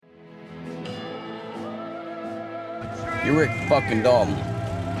You're Rick fucking Dalton.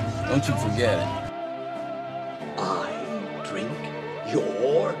 Don't you forget it. I drink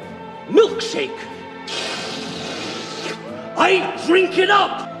your milkshake. I drink it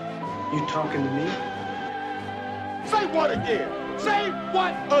up. You talking to me? Say what again? Say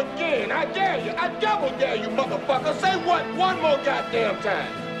what again? I dare you. I double dare you, motherfucker. Say what one more goddamn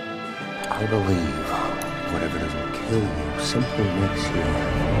time. I believe whatever doesn't kill you simply makes you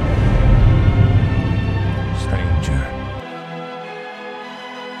stranger.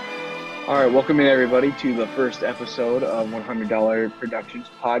 All right, welcome in everybody to the first episode of $100 Productions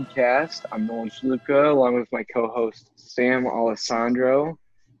podcast. I'm Nolan Shaluka along with my co-host Sam Alessandro,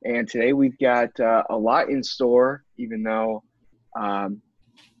 and today we've got a lot in store. Even though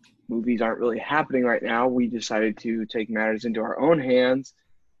movies aren't really happening right now, we decided to take matters into our own hands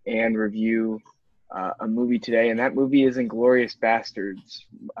and review a movie today, and that movie is Inglourious Basterds.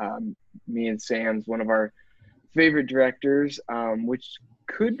 Me and Sam's one of our favorite directors, which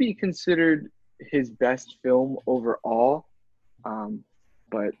could be considered his best film overall.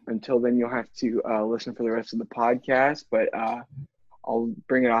 But until then, you'll have to listen for the rest of the podcast. But I'll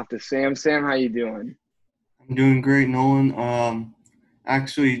bring it off to Sam. Sam, how you doing? I'm doing great, Nolan.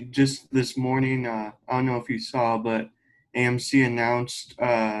 Actually, just this morning, I don't know if you saw, but AMC announced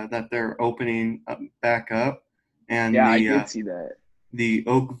that they're opening back up. And I did see that. The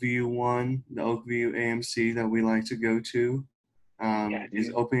Oakview one, the Oakview AMC that we like to go to,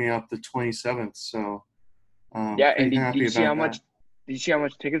 is opening up the 27th. So, and pretty did happy you see about how that. much? Did you see how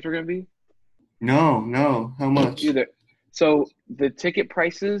much tickets were going to be? No. How much? Either. So the ticket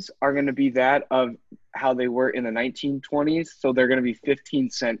prices are going to be that of how they were in the 1920s. So they're going to be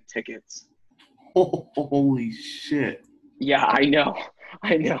 15-cent tickets. Holy shit. Yeah, I know.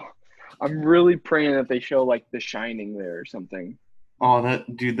 I'm really praying that they show like The Shining there or something. Oh,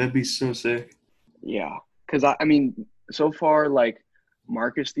 that'd be so sick. Yeah, because I mean, so far like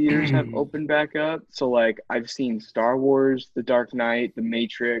Marcus theaters have opened back up. So like I've seen Star Wars, The Dark Knight, The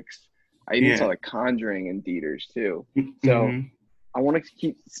Matrix. I even saw The Conjuring in theaters too. So I want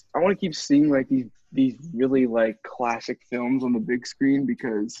to keep seeing like these really like classic films on the big screen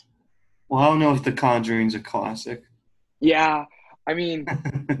because. Well, I don't know if The Conjuring's a classic. Yeah, I mean,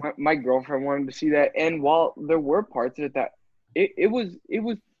 my girlfriend wanted to see that, and while there were parts of it that it was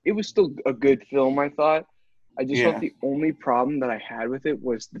still a good film, I thought. I just thought the only problem that I had with it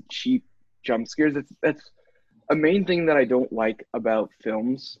was the cheap jump scares. That's a main thing that I don't like about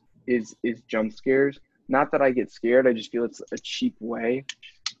films is jump scares. Not that I get scared, I just feel it's a cheap way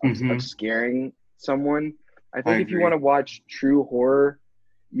of scaring someone. I think if you want to watch true horror,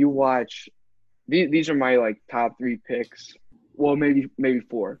 you watch these are my like top 3 picks. Well, maybe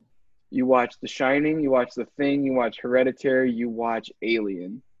 4. You watch The Shining, you watch The Thing, you watch Hereditary, you watch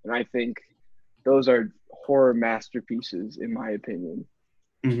Alien, and I think those are horror masterpieces in my opinion.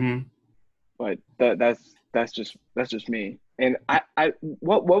 But that's just me. And I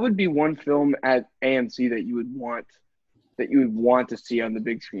what would be one film at AMC that you would want to see on the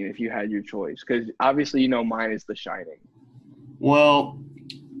big screen if you had your choice? Because obviously mine is The Shining. Well,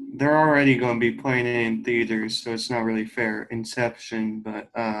 they're already going to be playing it in theaters, so it's not really fair. Inception, but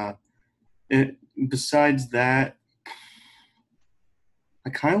besides that, I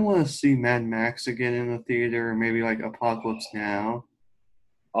kind of want to see Mad Max again in the theater, or maybe like Apocalypse Now.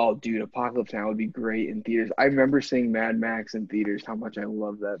 Oh, dude, Apocalypse Now would be great in theaters. I remember seeing Mad Max in theaters, how much I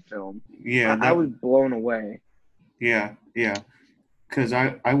love that film. Yeah. I was blown away. Yeah. Because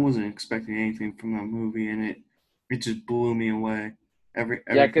I wasn't expecting anything from that movie, and it just blew me away.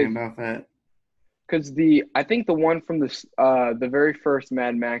 Everything about that. Because I think the one from the very first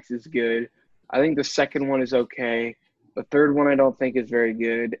Mad Max is good. I think the second one is okay. The third one I don't think is very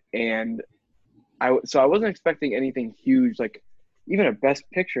good, and I wasn't expecting anything huge, like even a Best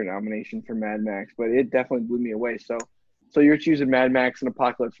Picture nomination for Mad Max, but it definitely blew me away. So you're choosing Mad Max and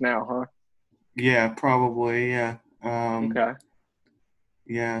Apocalypse Now, huh? Yeah, probably. Yeah. Okay.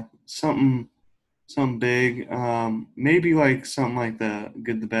 Yeah, something big. Maybe like something like The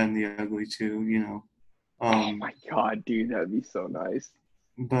Good, the Bad, and the Ugly too. Oh my God, dude, that'd be so nice.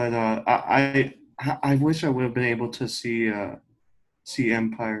 But I wish I would have been able to see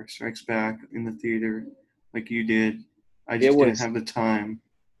Empire Strikes Back in the theater like you did. I just didn't have the time.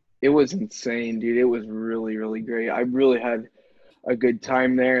 It was insane, dude. It was really, really great. I really had a good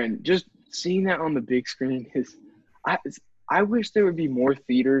time there, and just seeing that on the big screen I wish there would be more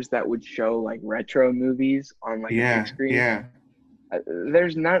theaters that would show like retro movies on like a big screen. Yeah.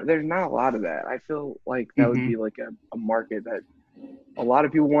 There's not a lot of that. I feel like that would be like a market that a lot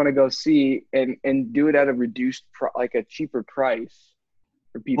of people want to go see and do it at a reduced like a cheaper price.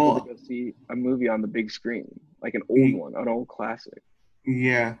 for people Well, to go see a movie on the big screen, like an old one, an old classic.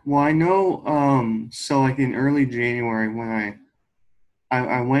 yeah. Well, I know. So like in early January when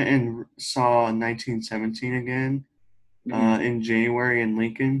I went and saw 1917 again Mhm. in January in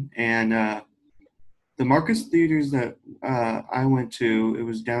Lincoln, and the Marcus Theaters that I went to, it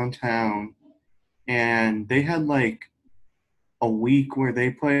was downtown, and they had like a week where they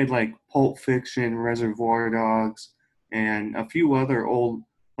played like Pulp Fiction, Reservoir Dogs, and a few other old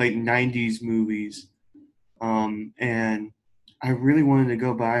like '90s movies. And I really wanted to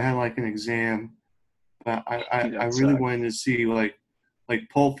go, but I had like an exam. But Dude, I that really sucks. wanted to see like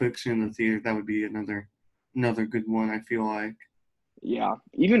Pulp Fiction in the theater. That would be another good one. I feel like. Yeah,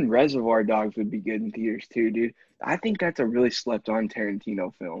 even Reservoir Dogs would be good in theaters too, dude. I think that's a really slept on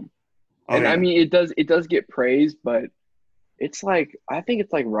Tarantino film. Oh And I yeah. mean, it does get praised, but it's like I think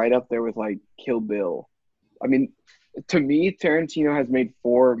it's like right up there with like Kill Bill. I mean, to me, Tarantino has made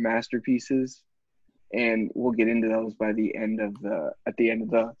four masterpieces, and we'll get into those by the end of the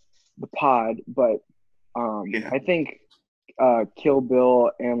pod. But Yeah. I think Kill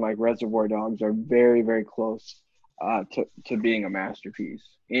Bill and like Reservoir Dogs are very very close to being a masterpiece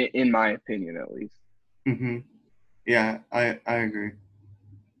in my opinion at least. hmm Yeah. I agree.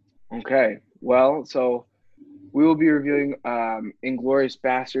 Okay, well, so we will be reviewing Inglorious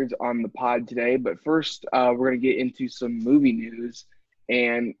Bastards on the pod today, but first we're going to get into some movie news,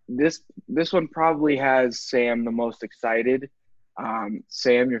 and this one probably has Sam the most excited.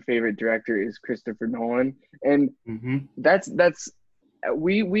 Sam, your favorite director is Christopher Nolan, and hmm that's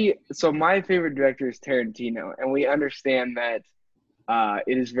we so my favorite director is Tarantino, and we understand that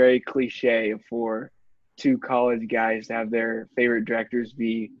it is very cliche for two college guys to have their favorite directors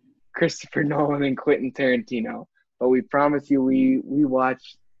be Christopher Nolan and Quentin Tarantino. But we promise you, we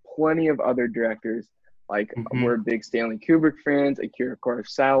watch plenty of other directors. Like hmm we're big Stanley Kubrick fans, Akira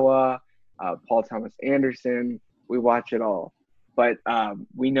Kurosawa, Paul Thomas Anderson. We watch it all. But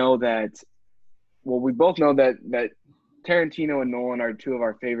we know that. Well, we both know that Tarantino and Nolan are two of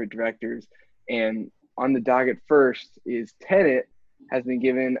our favorite directors. And on the docket first is Tenet has been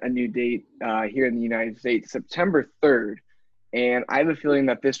given a new date here in the United States, September 3rd. And I have a feeling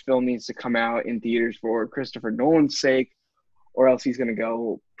that this film needs to come out in theaters for Christopher Nolan's sake, or else he's going to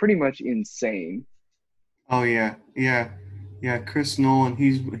go pretty much insane. Oh yeah. Yeah. Yeah. Chris Nolan.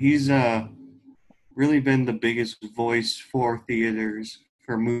 He's really been the biggest voice for theaters,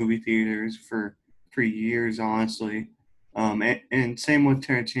 for movie theaters for years, honestly. And same with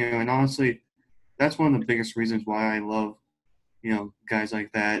Tarantino. And honestly, that's one of the biggest reasons why I love guys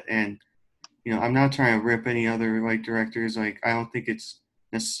like that. And I'm not trying to rip any other like directors. Like I don't think it's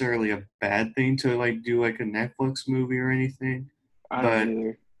necessarily a bad thing to like do like a Netflix movie or anything. I don't But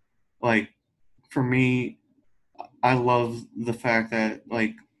either. like for me, I love the fact that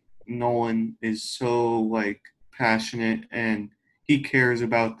like Nolan is so like passionate and he cares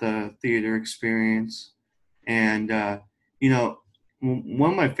about the theater experience. And one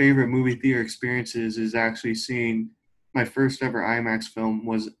of my favorite movie theater experiences is actually seeing my first ever IMAX film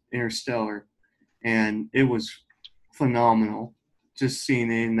was Interstellar, and it was phenomenal just seeing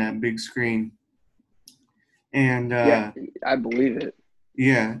it in that big screen. And Yeah, I believe it.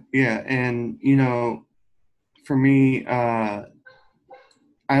 yeah, yeah, and for me, I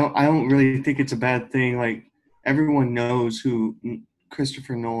don't really think it's a bad thing. Like everyone knows who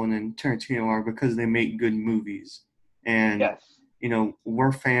Christopher Nolan and Tarantino are because they make good movies, and Yes.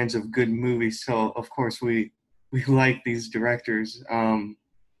 we're fans of good movies, so of course we like these directors.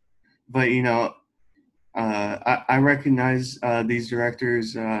 But I recognize these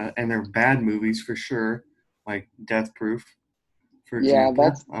directors and their bad movies for sure, like Death Proof, for Yeah,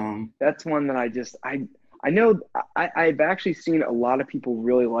 example. that's one that I know I've actually seen a lot of people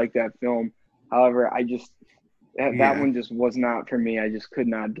really like that film. However, I just that Yeah, one just was not for me. I just could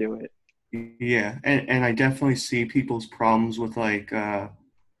not do it. yeah, and I definitely see people's problems with like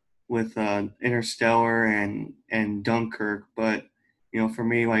Interstellar and Dunkirk, but for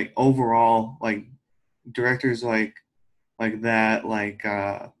me, like overall, like directors like that, like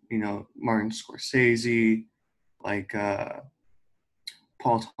Martin Scorsese, like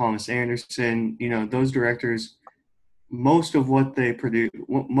Paul Thomas Anderson, those directors, most of what they produce,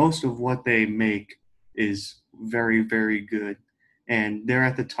 most of what they make is very, very good, and they're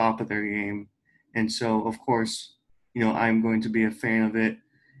at the top of their game. And so, of course, I'm going to be a fan of it.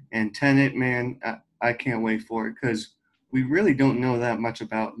 And Tenet, man, I can't wait for it because we really don't know that much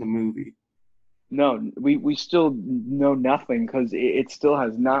about the movie. No, we still know nothing because it still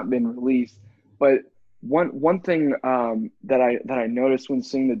has not been released. But one thing that I noticed when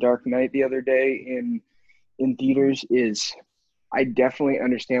seeing The Dark Knight the other day in theaters is I definitely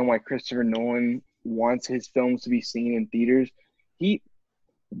understand why Christopher Nolan wants his films to be seen in theaters. He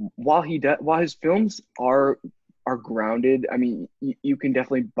while his films are grounded, I mean, you can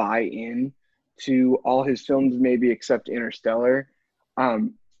definitely buy in to all his films, maybe except Interstellar.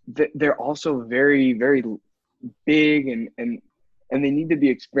 They're also very, very big, and they need to be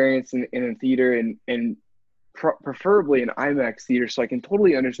experienced in a theater, and preferably an IMAX theater. So I can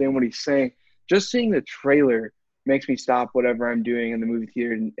totally understand what he's saying. Just seeing the trailer makes me stop whatever I'm doing in the movie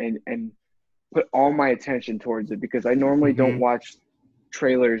theater and put all my attention towards it, because I normally don't watch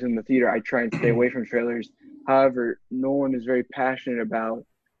trailers in the theater. I try and stay away from trailers. However, Nolan is very passionate about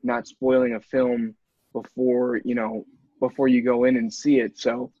not spoiling a film before you go in and see it.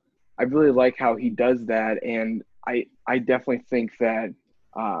 So I really like how he does that, and I definitely think that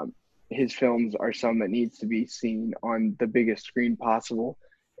his films are some that needs to be seen on the biggest screen possible.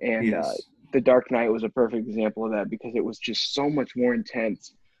 And Yes. The Dark Knight was a perfect example of that, because it was just so much more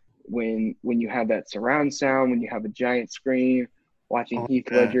intense when you have that surround sound, when you have a giant screen, watching Oh, Heath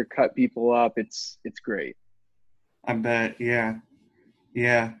yeah. Ledger cut people up. It's great. I bet, yeah.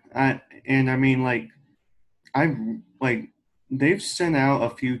 Yeah. I mean, they've sent out a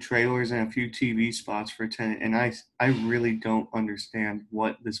few trailers and a few TV spots for Tenet, and I really don't understand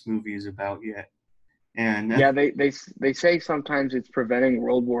what this movie is about yet. And Yeah, they say sometimes it's preventing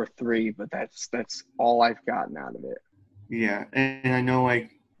World War III, but that's all I've gotten out of it. yeah, and I know,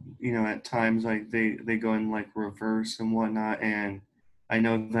 at times, they go in reverse and whatnot, and I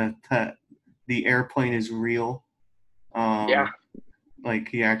know that the airplane is real. Yeah.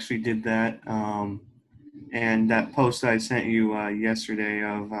 He actually did that. And that post I sent you yesterday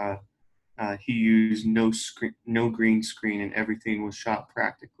of he used no green screen, and everything was shot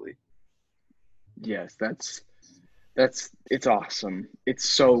practically. Yes, it's awesome. It's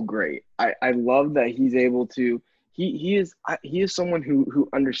so great. I love that he's able to. He is someone who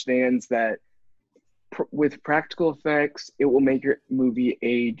understands that with practical effects, it will make your movie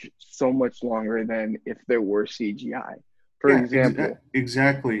age so much longer than if there were CGI. For Yeah, example,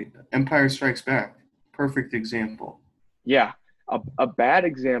 exactly. Empire Strikes Back, perfect example. yeah, a bad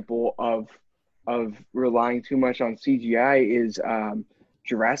example of relying too much on CGI is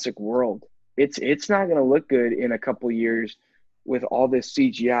Jurassic World. It's not going to look good in a couple years with all this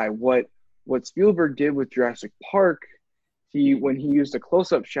CGI. What Spielberg did with Jurassic Park, when he used a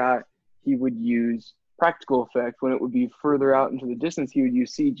close-up shot, he would use practical effect. When it would be further out into the distance, he would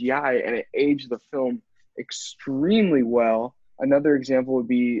use CGI, and it aged the film extremely well. Another example would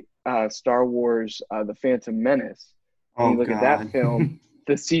be Star Wars: The Phantom Menace. When Oh you look at that God. film,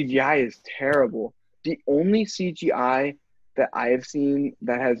 the CGI is terrible. The only CGI that I have seen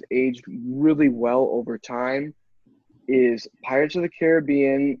that has aged really well over time is Pirates of the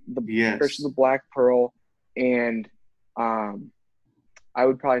Caribbean, The Curse of Yes. the Black Pearl, and I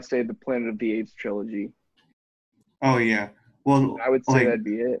would probably say the Planet of the Apes trilogy. Oh yeah. Well, I would say that'd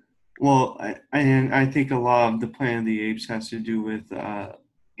be it. and I think a lot of the Planet of the Apes has to do with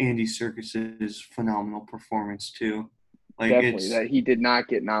Andy Serkis's phenomenal performance too. Definitely, that he did not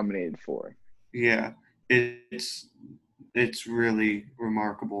get nominated for. Yeah, it's really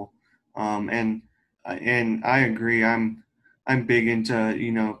remarkable. And I agree. I'm big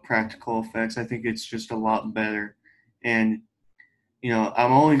into practical effects. I think it's just a lot better. And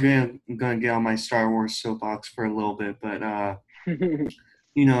I'm only gonna get on my Star Wars soapbox for a little bit, but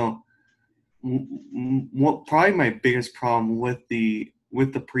you know what probably my biggest problem with the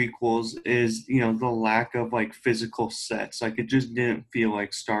prequels is the lack of physical sets. It just didn't feel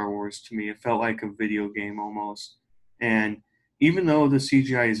like Star Wars to me. It felt like a video game almost. And even though the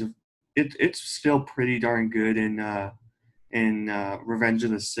CGI it's still pretty darn good in Revenge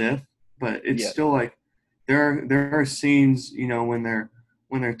of the Sith, but it's Yes. still there are scenes when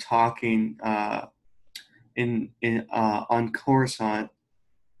they're talking in on Coruscant,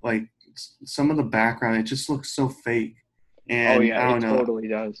 like some of the background, it just looks so fake. Oh And yeah, I it don't know, totally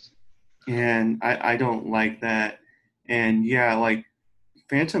does. and I don't like that. And yeah,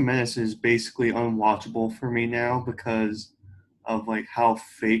 Phantom Menace is basically unwatchable for me now because of how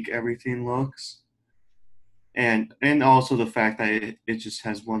fake everything looks, and also the fact that it just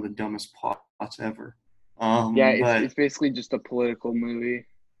has one of the dumbest plots ever. Yeah, it's But basically just a political movie.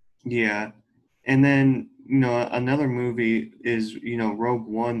 yeah, and then another movie is Rogue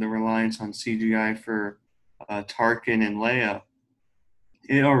One, the reliance on CGI for Tarkin and Leia.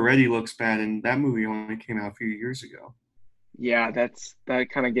 It already looks bad, and that movie only came out a few years ago. Yeah, that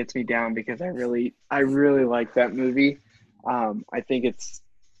kind of gets me down, because I really like that movie. I think it's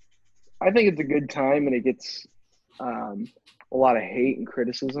a good time, and it gets a lot of hate and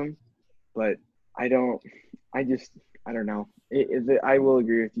criticism, but I don't I just I don't know. I will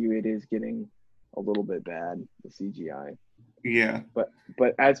agree with you. It is getting a little bit bad, the CGI. Yeah. But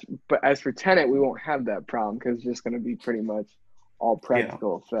as for Tenet, we won't have that problem because it's just going to be pretty much all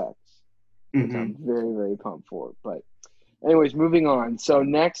practical effects, which I'm very, very pumped for. But anyways, moving on. So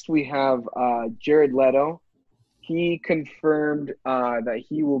next we have Jared Leto. He confirmed that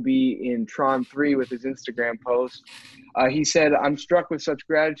he will be in Tron 3 with his Instagram post. He said, "I'm struck with such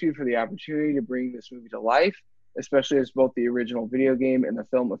gratitude for the opportunity to bring this movie to life, especially as both the original video game and the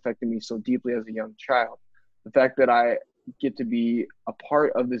film affected me so deeply as a young child. The fact that I get to be a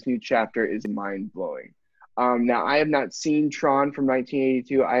part of this new chapter is mind-blowing." Now, I have not seen Tron from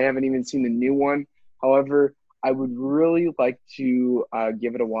 1982. I haven't even seen the new one. However, I would really like to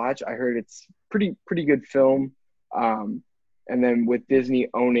give it a watch. I heard it's pretty good film. And then with Disney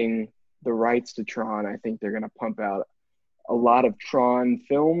owning the rights to Tron, I think they're going to pump out a lot of Tron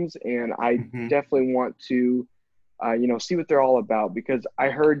films. And I definitely want to, see what they're all about, because I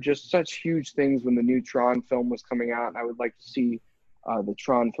heard just such huge things when the new Tron film was coming out. And I would like to see the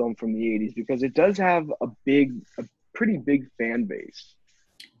Tron film from the 80s, because it does have a pretty big fan base.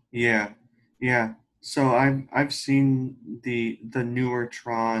 Yeah. So I've seen the newer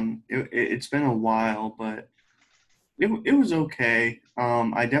Tron. It's been a while, but it was okay.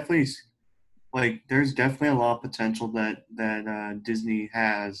 I definitely there's definitely a lot of potential that Disney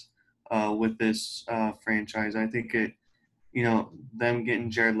has with this franchise. I think them getting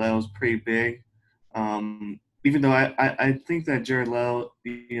Jared Leto is pretty big. Even though I think that Jared Leto,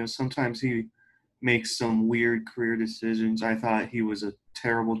 sometimes he makes some weird career decisions. I thought he was a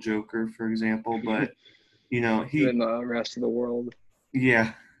terrible Joker, for example, but he in the rest of the world.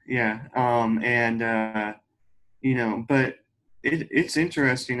 Yeah. But it's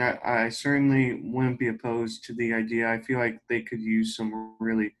interesting. I certainly wouldn't be opposed to the idea. I feel like they could use some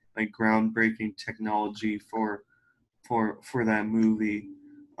really groundbreaking technology for that movie,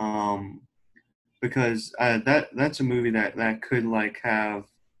 because that's a movie that could have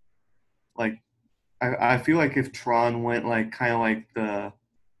I feel like if Tron went a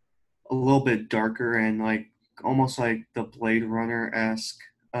little bit darker and almost like the Blade Runner-esque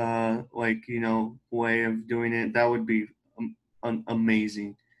way of doing it, that would be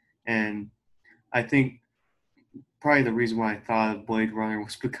amazing. And I think probably the reason why I thought of Blade Runner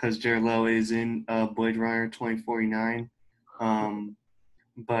was because Jared Leto is in Blade Runner 2049.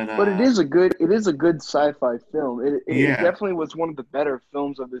 But it is a good sci-fi film. It definitely was one of the better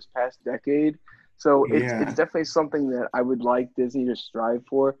films of this past decade. So it's definitely something that I would like Disney to strive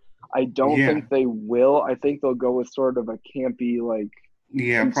for. I don't think they will. I think they'll go with sort of a campy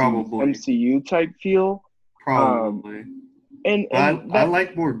probably MCU type feel. Probably. And I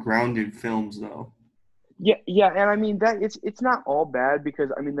like more grounded films though. Yeah, and I mean that it's not all bad,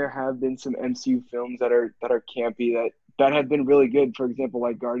 because I mean there have been some MCU films that are campy that have been really good. For example,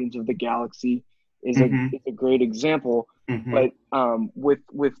 like Guardians of the Galaxy is a great example. But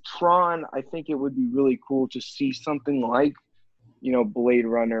with Tron, I think it would be really cool to see something like Blade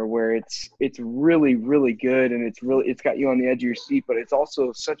Runner, where it's really, really good, and it's got you on the edge of your seat, but it's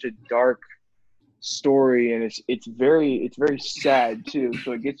also such a dark story, and it's very sad too.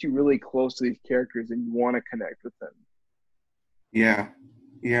 So it gets you really close to these characters, and you want to connect with them. Yeah,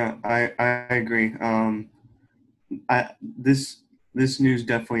 I agree. This news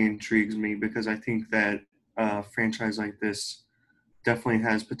definitely intrigues me, because I think that a franchise like this definitely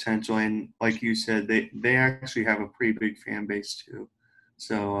has potential, and like you said, they actually have a pretty big fan base too.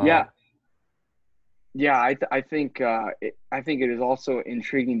 So I think it is also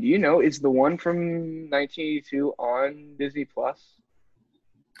intriguing. Do you know, is the one from 1982 on Disney Plus?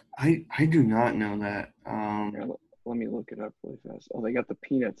 I do not know that. Let me look it up really fast. Oh, they got the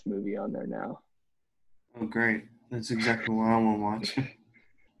Peanuts movie on there now. Oh, great! That's exactly what I want to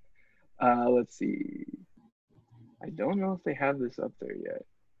watch. Let's see. I don't know if they have this up there yet.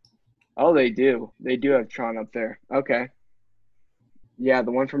 Oh, they do. They do have Tron up there. Okay. Yeah, the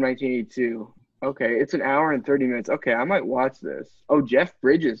one from 1982. Okay, it's an hour and 30 minutes. Okay, I might watch this. Oh, Jeff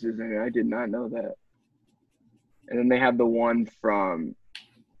Bridges is in it. I did not know that. And then they have the one from,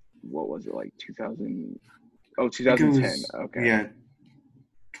 what was it, 2000? Oh, 2010. Okay. Yeah,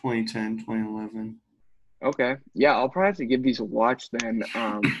 2010, 2011. Okay. Yeah, I'll probably have to give these a watch then.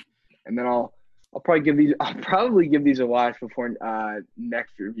 And then I'll probably give these a watch before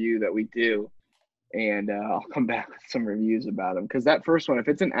next review that we do, and I'll come back with some reviews about them, because that first one, if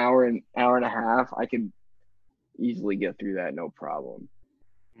it's an hour and a half, I can easily get through that, no problem.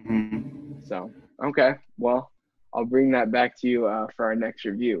 So okay, well, I'll bring that back to you for our next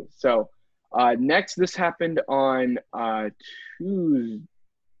review. So next, this happened on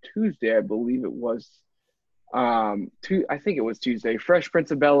Tuesday, I believe it was. I think it was Tuesday. Fresh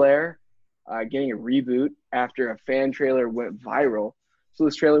Prince of Bel-Air, getting a reboot after a fan trailer went viral. So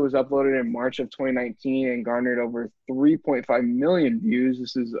this trailer was uploaded in March of 2019 and garnered over 3.5 million views.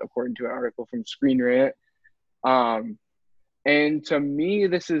 This is according to an article from Screen Rant. And to me,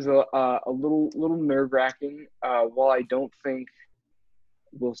 this is a little nerve-wracking. While I don't think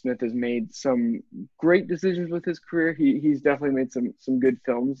Will Smith has made some great decisions with his career, he's definitely made some good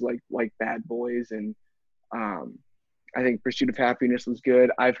films like Bad Boys, and I think Pursuit of Happiness was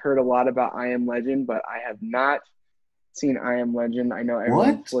good. I've heard a lot about I Am Legend, but I have not seen I Am Legend. I know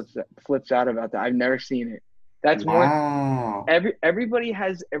everyone flips out about that. I've never seen it. That's wow. one. Everybody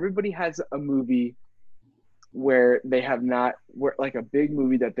has a movie where they have not, where like a big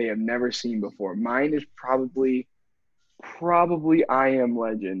movie that they have never seen before. Mine is probably I Am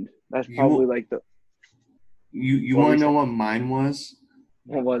Legend. That's probably like the. You want to know what mine was?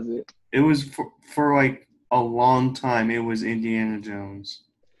 What was it? It was for like a long time. It was Indiana Jones.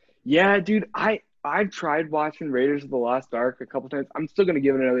 Yeah, dude. I've tried watching Raiders of the Lost Ark a couple times. I'm still gonna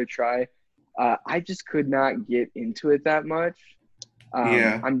give it another try. I just could not get into it that much.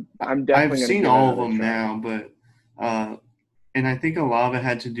 Yeah, I'm definitely. I've seen all of them now, but and I think a lot of it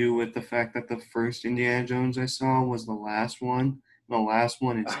had to do with the fact that the first Indiana Jones I saw was the last one. The last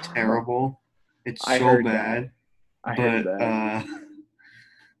one is terrible. It's so bad. I heard that.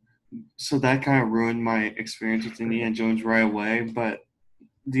 So that kind of ruined my experience with Indiana Jones right away. But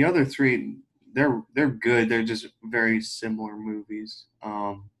the other three, they're good. They're just very similar movies.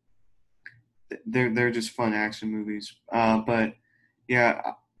 They're just fun action movies. But yeah,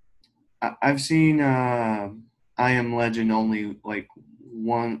 I've seen I Am Legend only like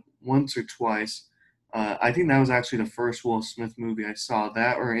once or twice. I think that was actually the first Will Smith movie I saw.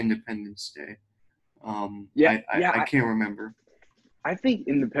 That or Independence Day. I can't remember. I think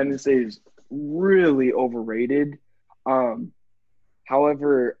Independence Day is really overrated.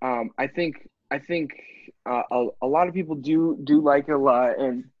 However, I think a lot of people do like it a lot,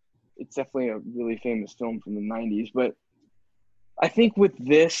 and it's definitely a really famous film from the 90s. But I think with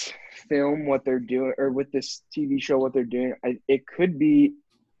this film, what they're doing, or with this TV show, what they're doing, it could be.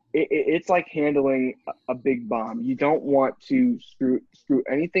 It's like handling a big bomb. You don't want to screw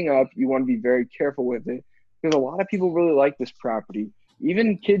anything up. You want to be very careful with it, because a lot of people really like this property.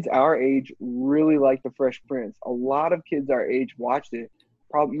 Even kids our age really like The Fresh Prince. A lot of kids our age watched it,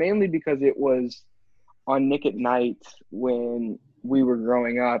 mainly because it was on Nick at Night when we were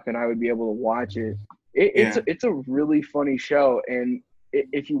growing up, and I would be able to watch it. It's a really funny show, and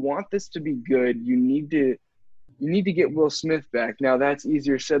if you want this to be good, you need to get Will Smith back. Now that's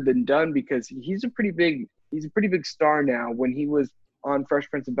easier said than done, because he's a pretty big star now. When he was on Fresh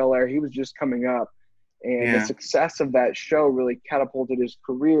Prince of Bel-Air, he was just coming up, and the success of that show really catapulted his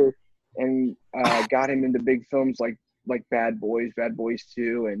career and got him into big films like Bad Boys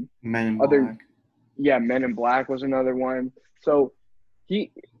 2, and Men in Black. Yeah, Men in Black was another one. So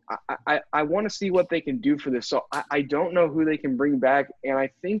I want to see what they can do for this. So I don't know who they can bring back, and I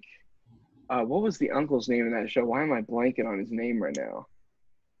think what was the uncle's name in that show? Why am I blanking on his name right now?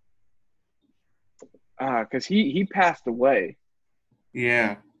 Because he passed away.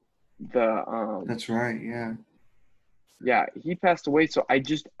 Yeah. That's right. Yeah. Yeah, he passed away. So I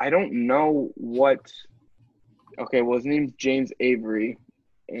don't know what. Okay, well, his name's James Avery,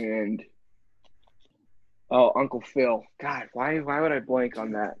 and Uncle Phil. God, why would I blank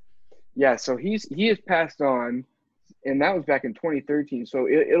on that? Yeah, so he has passed on, and that was back in 2013. So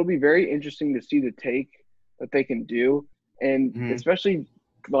it'll be very interesting to see the take that they can do, and especially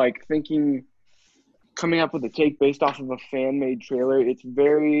like coming up with a take based off of a fan-made trailer. It's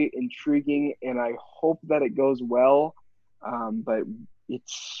very intriguing, and I hope that it goes well. But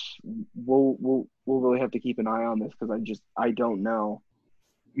we'll really have to keep an eye on this, because I don't know.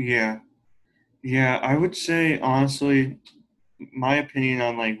 Yeah, I would say honestly, my opinion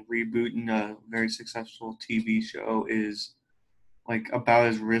on like rebooting a very successful TV show is like about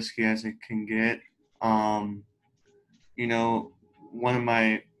as risky as it can get. One of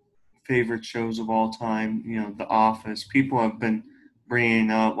my favorite shows of all time, The Office. People have been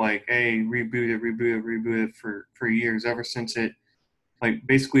bringing up like, hey, reboot it for years, ever since it, like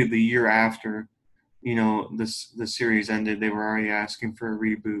basically the year after, the series ended, they were already asking for a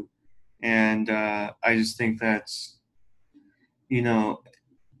reboot. And I just think that's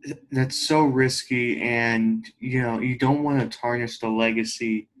so risky, and you don't want to tarnish the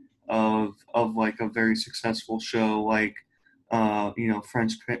legacy of like a very successful show like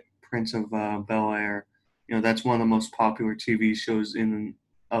Fresh Prince of Bel-Air. That's one of the most popular TV shows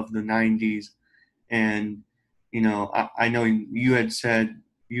of the 90s. And I know you had said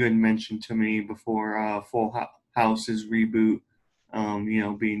you had mentioned to me before, House's reboot,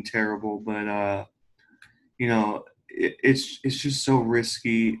 being terrible, but it's just so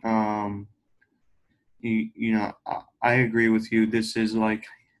risky. I agree with you. This is like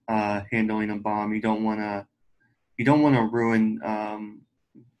handling a bomb. You don't want to ruin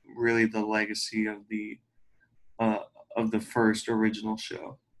really the legacy of the first original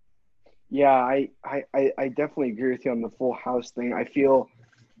show. Yeah, I definitely agree with you on the Full House thing. I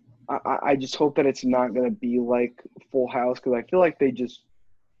just hope that it's not going to be like Full House, because I feel like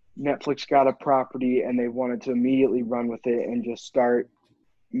Netflix got a property and they wanted to immediately run with it and just start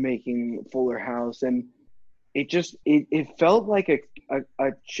making Fuller House. And it felt like a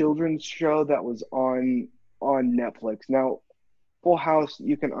children's show that was on Netflix. Now, Full House,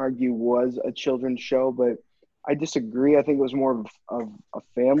 you can argue, was a children's show, but I disagree. I think it was more of a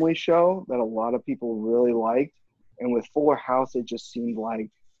family show that a lot of people really liked. And with Fuller House, it just seemed like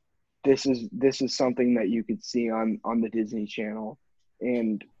this is something that you could see on the Disney Channel.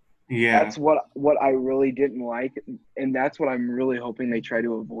 And Yeah, that's what I really didn't like. And that's what I'm really hoping they try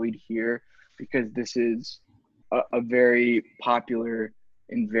to avoid here, because this is a very popular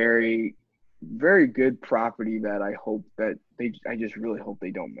and very, very good property that I just really hope they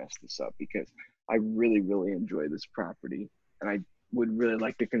don't mess this up, because I really, really enjoy this property, and I would really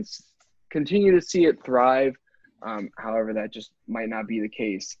like to continue to see it thrive. However, that just might not be the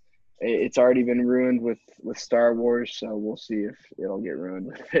case. It's already been ruined with Star Wars, so we'll see if it'll get ruined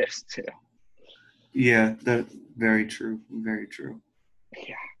with this too. yeah, that's very true. Very true.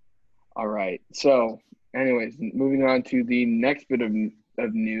 Yeah. All right. So, anyways, moving on to the next bit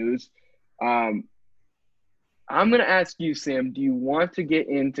of news. I'm going to ask you, Sam, do you want to get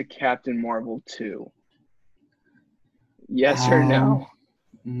into Captain Marvel 2? Yes or no?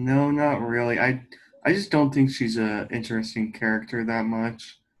 No, not really. I just don't think she's a interesting character that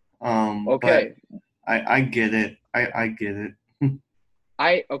much. Okay. But I get it. I get it.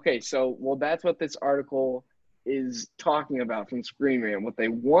 Okay, so that's what this article is talking about from Screen Rant. What they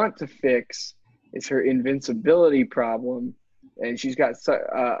want to fix is her invincibility problem, and she's got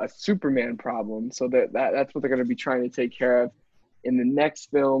a Superman problem. So that's what they're going to be trying to take care of in the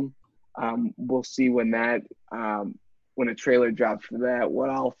next film. We'll see when a trailer drops for that, what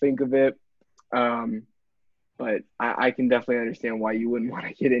I'll think of it. But I can definitely understand why you wouldn't want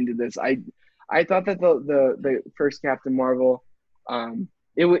to get into this. I thought that the first Captain Marvel,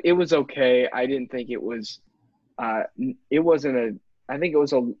 it was okay. I didn't think it was. It wasn't I think it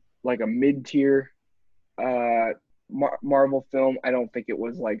was like a mid-tier Marvel film. I don't think it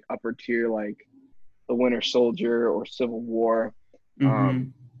was like upper tier like The Winter Soldier or Civil War. Mm-hmm.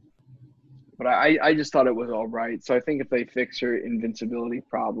 But I just thought it was all right. So I think if they fix her invincibility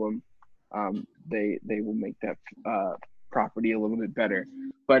problem, they will make that property a little bit better.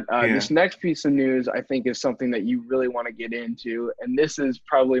 But this next piece of news, I think, is something that you really want to get into. And this is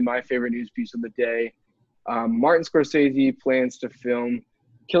probably my favorite news piece of the day. Martin Scorsese plans to film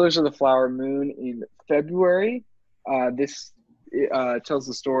Killers of the Flower Moon in February. This tells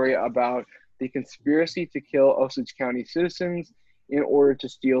the story about the conspiracy to kill Osage County citizens in order to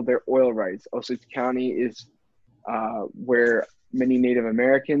steal their oil rights. Osage County is where many Native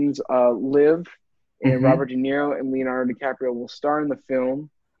Americans live, and Mm-hmm. Robert De Niro and Leonardo DiCaprio will star in the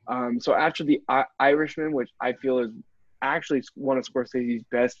film. So after The Irishman, which I feel is actually one of Scorsese's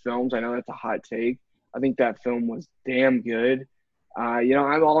best films, I know that's a hot take. I think that film was damn good.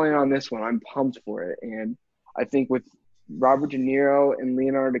 I'm all in on this one. I'm pumped for it. And I think with Robert De Niro and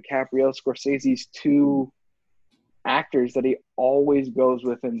Leonardo DiCaprio, Scorsese's two actors that he always goes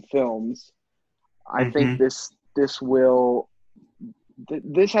with in films, I think this has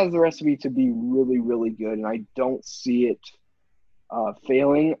the recipe to be really, really good, and I don't see it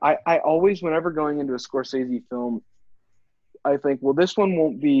failing. I always, whenever going into a Scorsese film, I think, well, this one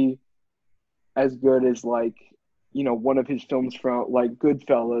won't be as good as one of his films from like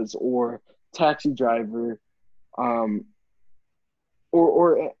Goodfellas or Taxi Driver,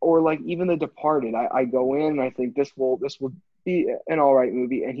 or like even The Departed. I go in and I think this will be an all right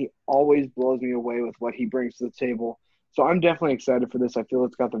movie, and he always blows me away with what he brings to the table. So I'm definitely excited for this. I feel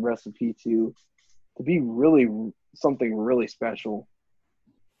it's got the recipe to be really something really special.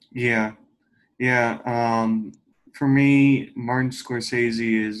 Yeah. For me, Martin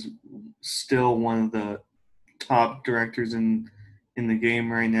Scorsese is still one of the top directors in the game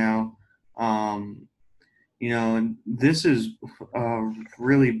right now. And this is a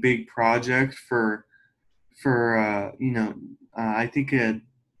really big project for I think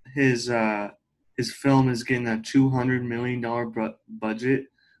his film is getting a $200 million budget,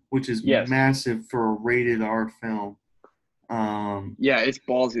 which is Yes. massive for a rated R film. Yeah, it's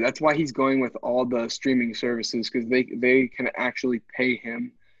ballsy. That's why he's going with all the streaming services, because they can actually pay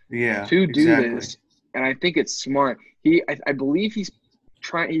him Yeah, to do exactly. this, and I think it's smart. I believe he's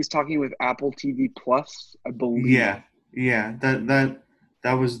talking with Apple TV Plus, I believe. Yeah.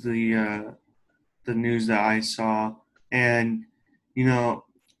 That was the news that I saw, and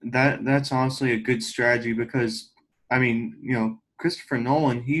that's honestly a good strategy because I mean Christopher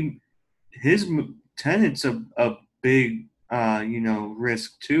Nolan his Tenet's a big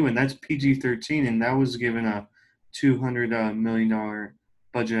risk too, and that's PG-13, and that was given a $200 million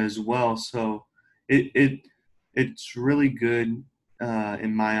budget as well. So it's really good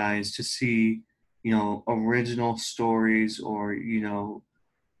in my eyes to see original stories or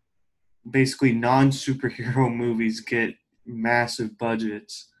basically non-superhero movies get massive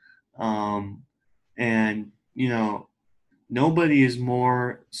budgets, and nobody is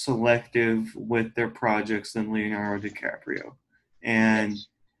more selective with their projects than Leonardo DiCaprio. And Yes.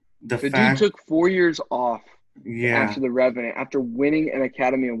 the The dude fact, took 4 years off yeah, after The Revenant, after winning an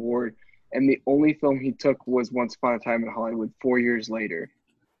Academy Award, and the only film he took was Once Upon a Time in Hollywood 4 years later.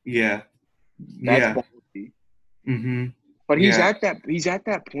 yeah, That's yeah, ballsy. mm-hmm, But he's yeah, at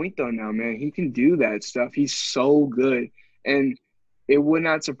that point though now, man. He can do that stuff. He's so good. And it would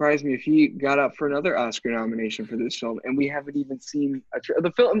not surprise me if he got up for another Oscar nomination for this film, and we haven't even seen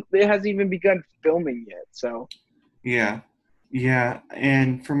the film. It hasn't even begun filming yet. So yeah, yeah.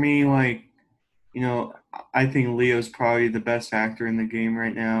 And for me, like, I think Leo's probably the best actor in the game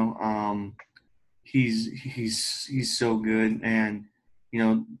right now. He's so good, and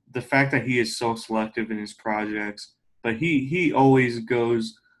the fact that he is so selective in his projects, but he always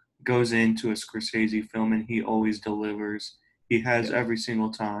goes into a Scorsese film and he always delivers. He has yeah. every single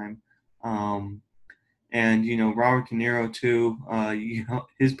time. And Robert De Niro too.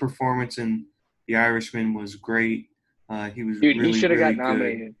 His performance in The Irishman was great. He was Dude, he really, should have got really good.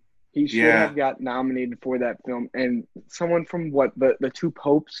 nominated. He should Yeah, have got nominated for that film. And someone from the Two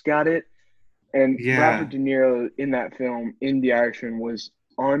Popes got it. And yeah, Robert De Niro in that film, in The Irishman, was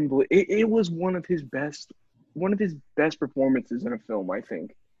unbelievable. It was one of his best performances in a film, I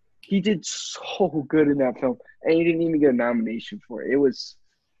think. He did so good in that film, and he didn't even get a nomination for it. It was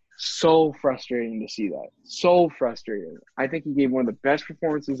so frustrating to see that. So frustrating. I think he gave one of the best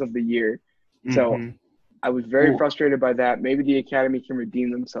performances of the year. So hmm. I was very Well, frustrated by that. Maybe the Academy can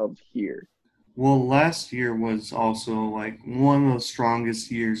redeem themselves here. well, last year was also like one of the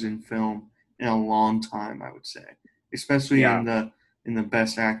strongest years in film in a long time, I would say, especially Yeah. in the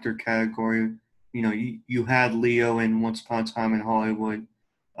best actor category. You had Leo in Once Upon a Time in Hollywood,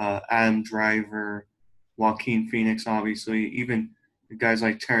 Adam Driver, Joaquin Phoenix, obviously, even guys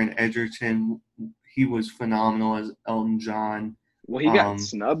like Taron Egerton. He was phenomenal as Elton John. Well, he got Um,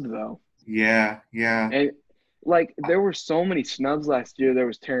 snubbed, though. yeah, yeah, And, like, there were so many snubs last year. There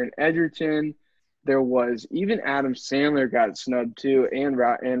was Taron Egerton. There was even Adam Sandler got snubbed, too, and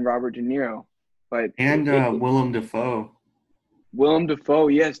Robert De Niro. But and Willem Dafoe. Willem Dafoe,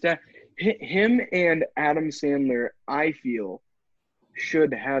 yes, him and Adam Sandler, I feel,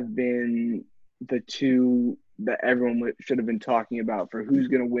 should have been the two that everyone should have been talking about for who's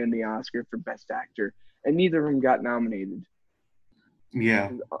going to win the Oscar for Best Actor, and neither of them got nominated.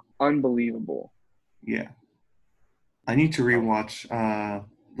 Yeah, Unbelievable. yeah. I need to rewatch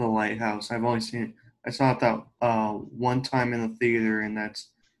The Lighthouse. I've only seen it. I saw it that one time in the theater, and that's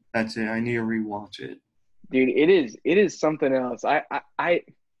it. I need to rewatch it. Dude, it is something else.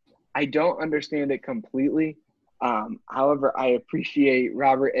 I don't understand it completely. However, I appreciate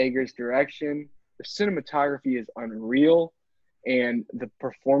Robert Eggers' direction. The cinematography is unreal, and the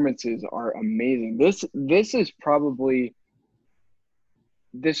performances are amazing. This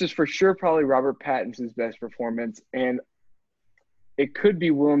is for sure probably Robert Pattinson's best performance, and it could be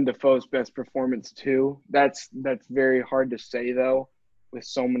Willem Dafoe's best performance too. That's very hard to say though, with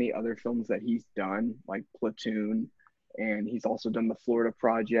so many other films that he's done, like Platoon, and he's also done the Florida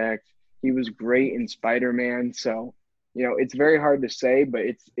Project. He was great in Spider-Man, so it's very hard to say, but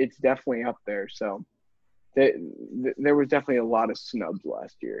it's definitely up there. So there was definitely a lot of snubs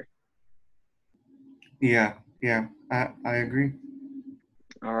last year. Yeah, yeah. I agree.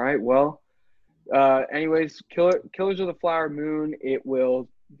 All right, well, anyways, Killers of the Flower Moon. It will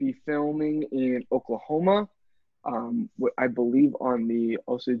be filming in Oklahoma. I believe on the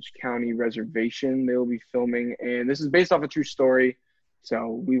Osage County Reservation they will be filming, and this is based off a true story.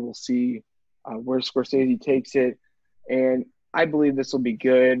 So we will see where Scorsese takes it, and I believe this will be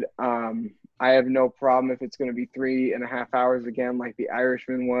good. I have no problem if it's going to be 3.5 hours again, like The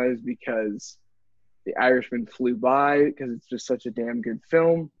Irishman was, because The Irishman flew by because it's just such a damn good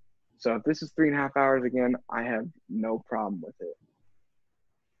film. So if this is 3.5 hours again, I have no problem with it.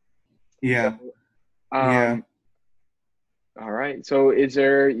 Yeah. Yeah. All right. So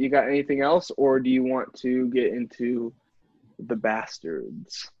you got anything else, or do you want to get into the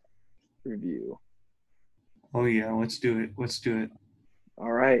Bastards review? Oh yeah, let's do it.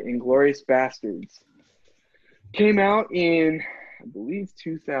 All right. Inglourious Bastards came out in, I believe,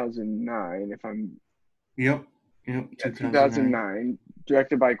 2009, if I'm Yep. 2009,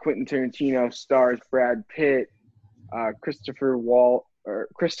 directed by Quentin Tarantino, stars Brad Pitt, Christoph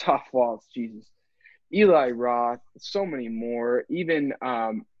Waltz, Jesus, Eli Roth, so many more. Even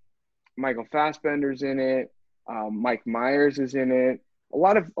Michael Fassbender's in it. Mike Myers is in it. A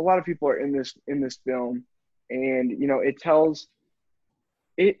lot of people are in this film, and it tells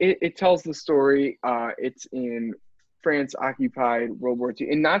the story. It's in France occupied World War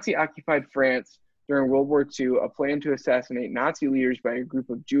II. In Nazi occupied France during World War II, a plan to assassinate Nazi leaders by a group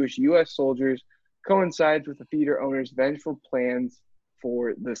of Jewish U.S. soldiers coincides with the theater owner's vengeful plans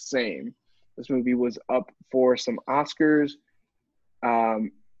for the same. This movie was up for some Oscars,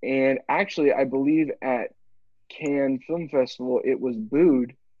 and actually, I believe at Cannes Film Festival, it was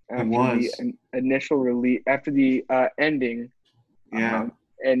booed after the initial release, after the ending. Yeah.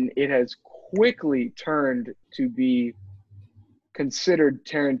 And it has quickly turned to be considered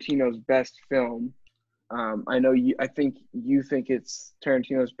Tarantino's best film. I know I think you think it's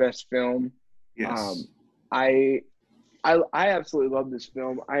Tarantino's best film. Yes. I absolutely love this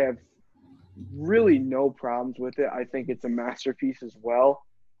film. I have really no problems with it. I think it's a masterpiece as well.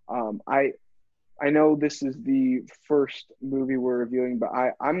 I know this is the first movie we're reviewing, but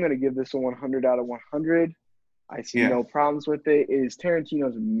I'm going to give this a 100 out of 100. I see no problems with it. It is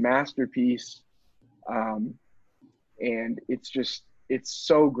Tarantino's masterpiece, and it's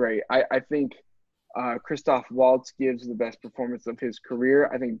so great. I think Christoph Waltz gives the best performance of his career.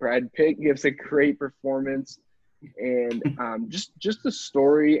 I think Brad Pitt gives a great performance, and just the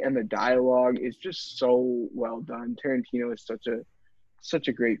story and the dialogue is just so well done. Tarantino is such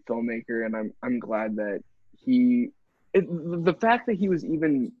a great filmmaker, and I'm glad that the fact that he was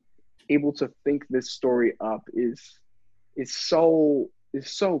even able to think this story up is so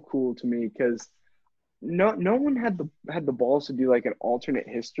cool to me, because no one had the balls to do like an alternate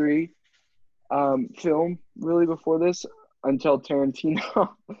history film really before this until Tarantino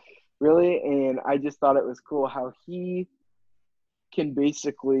really. And I just thought it was cool how he can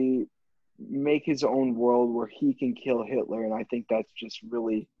basically make his own world where he can kill Hitler, and I think that's just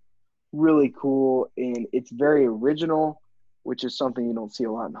really, really cool, and it's very original, which is something you don't see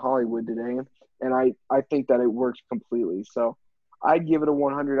a lot in Hollywood today, and I think that it works completely. So I'd give it a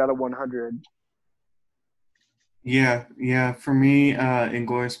 100 out of 100. Yeah. For me,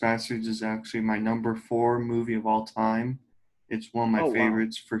 Inglourious Basterds is actually my number 4 movie of all time. It's one of my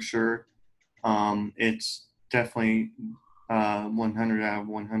favorites for sure. It's definitely 100 out of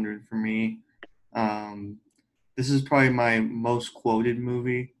 100 for me. This is probably my most quoted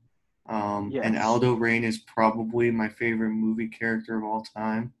movie. And Aldo Raine is probably my favorite movie character of all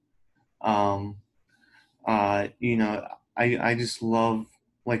time. I just love,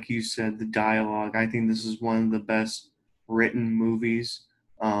 like you said, the dialogue. I think this is one of the best written movies,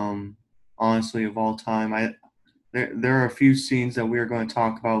 honestly, of all time. There are a few scenes that we're going to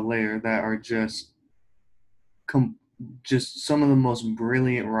talk about later that are just some of the most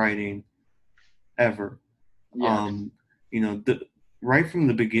brilliant writing ever. Yes. Right from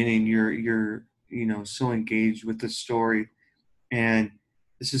the beginning, you're so engaged with the story, and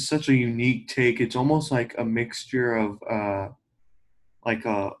this is such a unique take. It's almost like a mixture of like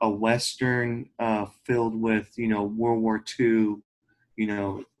a Western filled with World War II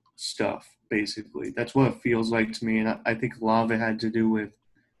stuff. Basically, that's what it feels like to me, and I think a lot of it had to do with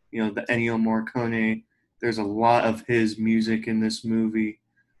the Ennio Morricone. There's a lot of his music in this movie.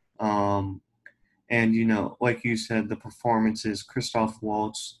 And like you said, the performances, Christoph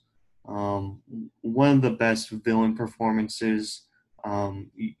Waltz, one of the best villain performances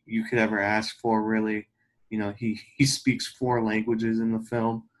you could ever ask for, really. He speaks 4 languages in the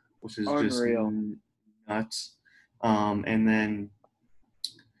film, which is unreal. Just nuts. And then,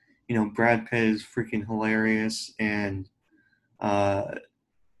 Brad Pitt is freaking hilarious, and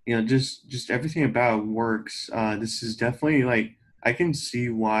just everything about it works. This is definitely, like, I can see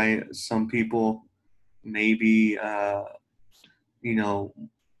why some people maybe at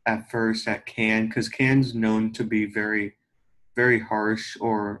first at Cannes, because Cannes known to be very, very harsh,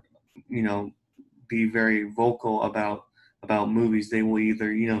 or be very vocal about movies. They will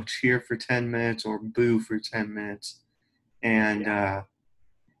either cheer for 10 minutes or boo for 10 minutes, and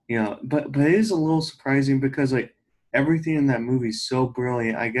but it is a little surprising, because like everything in that movie is so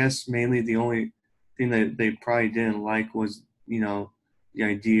brilliant. I guess mainly the only thing that they probably didn't like was, the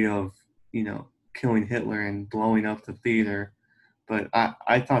idea of, killing Hitler and blowing up the theater. But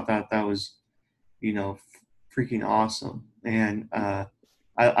I thought that was, freaking awesome. And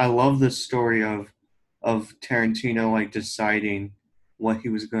I love the story of Tarantino like deciding what he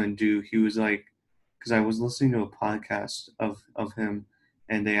was going to do. He was like, because I was listening to a podcast of him,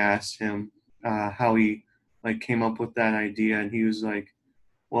 and they asked him how he like came up with that idea, and he was like,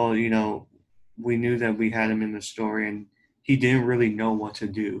 well, we knew that we had him in the story, and he didn't really know what to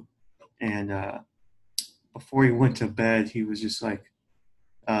do. And before he went to bed, he was just like,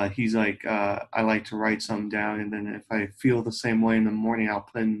 he's like, I like to write something down, and then if I feel the same way in the morning, I'll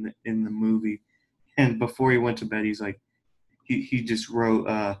put it in the movie. And before he went to bed, he's like, he just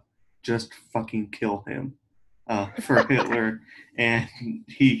wrote, just fucking kill him for Hitler. And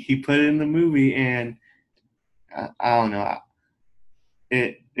he put it in the movie, and I don't know.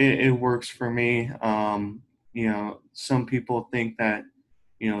 It works for me. Some people think that,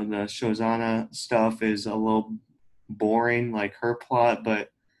 the Shosanna stuff is a little boring, like her plot, but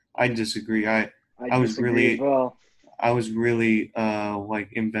I disagree. I was disagree really as well. I was really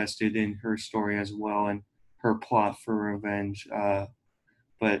like invested in her story as well and her plot for revenge.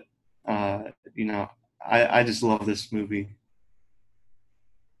 But I just love this movie.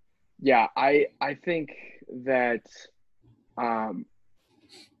 Yeah, I think that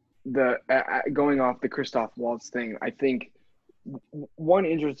the going off the Christoph Waltz thing, I think one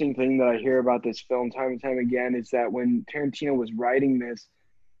interesting thing that I hear about this film time and time again is that when Tarantino was writing this,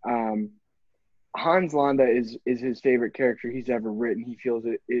 Hans Landa is his favorite character he's ever written. He feels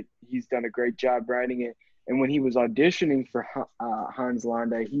he's done a great job writing it. And when he was auditioning for Hans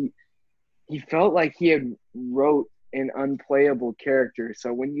Landa, he felt like he had wrote an unplayable character.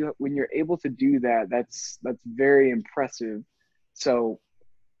 So when you're able to do that, that's very impressive. So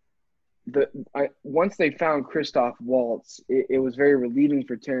once they found Christoph Waltz, it was very relieving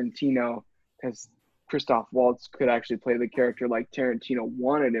for Tarantino because Christoph Waltz could actually play the character like Tarantino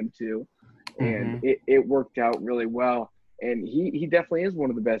wanted him to, and it worked out really well. And he definitely is one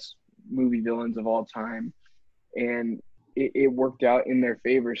of the best movie villains of all time, and it worked out in their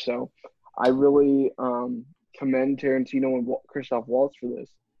favor. So I really commend Tarantino and Christoph Waltz for this.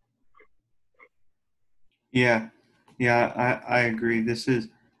 Yeah, I agree.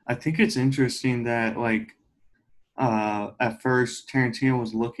 I think it's interesting that like at first Tarantino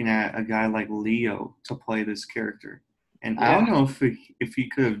was looking at a guy like Leo to play this character, and I don't know if he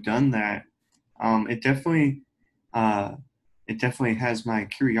could have done that. It definitely has my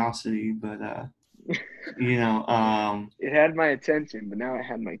curiosity, but it had my attention, but now it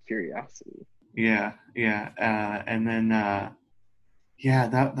had my curiosity. Yeah, and then that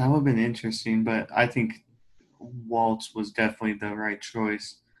would have been interesting, but I think Waltz was definitely the right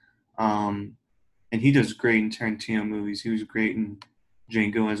choice. And he does great in Tarantino movies. He was great in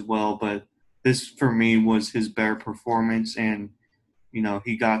Django as well, but this for me was his better performance, and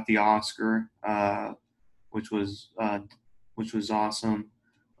he got the Oscar, which was awesome.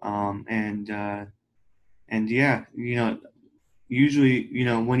 And yeah, usually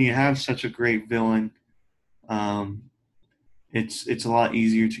when you have such a great villain, it's a lot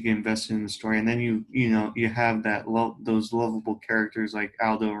easier to get invested in the story, and then you have those lovable characters like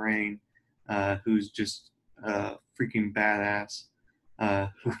Aldo Raine, who's just freaking badass,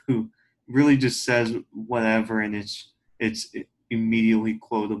 who really just says whatever, and it's immediately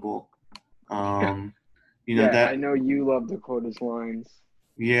quotable. I know you love to quote his lines.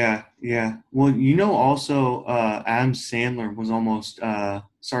 Yeah. Well, also Adam Sandler was almost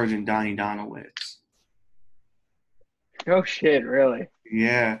Sergeant Donnie Donowitz. Oh shit! Really?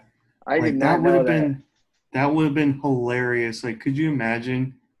 Yeah. I did not know that. That would have been hilarious. Like, could you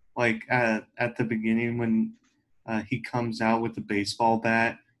imagine, like at the beginning when he comes out with the baseball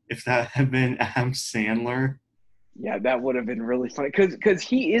bat, if that had been Adam Sandler? Yeah, that would have been really funny. Because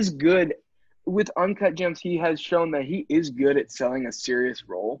he is good with Uncut Gems. He has shown that he is good at selling a serious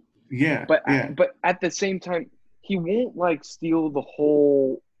role. Yeah. But at the same time, he won't like steal the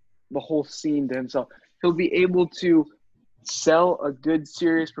whole scene to himself. He'll be able to sell a good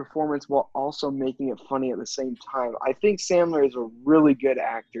serious performance while also making it funny at the same time. I think Sandler is a really good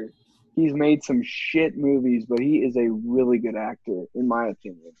actor. He's made some shit movies, but he is a really good actor, in my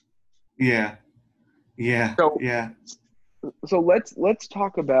opinion. Yeah. So let's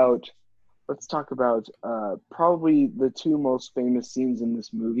talk about probably the two most famous scenes in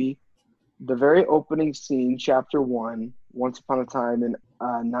this movie. The very opening scene, Chapter 1, Once Upon a Time in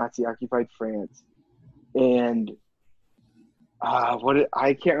Nazi-occupied France, and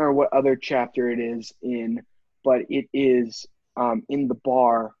I can't remember what other chapter it is in but it is in the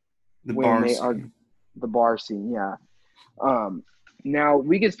bar The when bar they are scene. the bar scene. Yeah. Now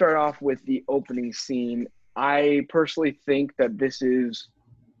we can start off with the opening scene. I personally think that this is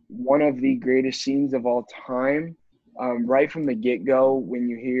one of the greatest scenes of all time. Right from the get-go, when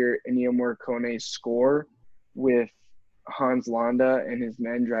you hear Ennio Morricone's score with Hans Landa and his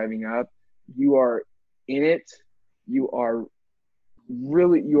men driving up, you are in it. You are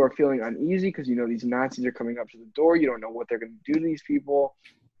feeling uneasy because you know these Nazis are coming up to the door. You don't know what they're going to do to these people.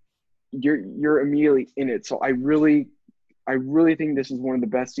 You're immediately in it. So I really think this is one of the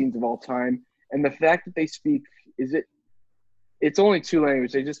best scenes of all time. And the fact that they speak it's only two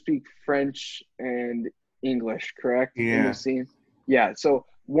languages. They just speak French and English, correct? In Yeah. this scene? Yeah. So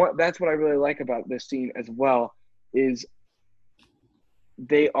that's what I really like about this scene as well, is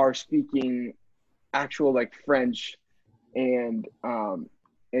they are speaking actual like French and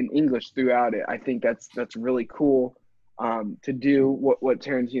English throughout it. I think that's really cool to do what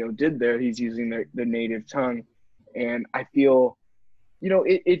Tarantino did there. He's using the native tongue, and I feel,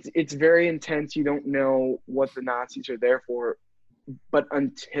 it's very intense. You don't know what the Nazis are there for, but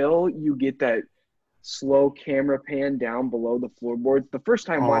until you get that slow camera pan down below the floorboards, the first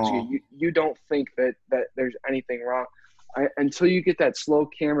time watching it, you don't think that there's anything wrong. Until you get that slow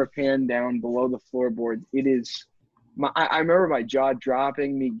camera pan down below the floorboards, it is. I remember my jaw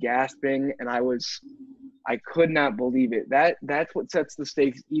dropping, me gasping, and I could not believe it. That's what sets the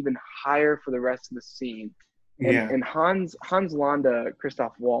stakes even higher for the rest of the scene. And Hans Landa,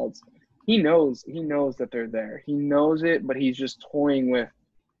 Christoph Waltz, he knows that they're there. He knows it, but he's just toying with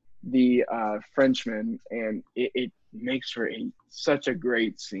the Frenchman, and it makes for such a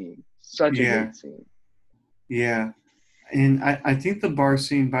great scene. Such a great scene. Yeah. And I think the bar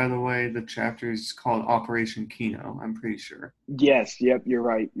scene, by the way, the chapter is called Operation Kino, I'm pretty sure. Yes, yep, you're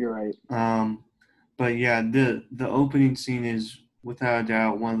right. But yeah, the opening scene is without a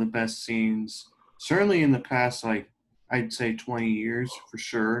doubt one of the best scenes, certainly in the past, like I'd say 20 years for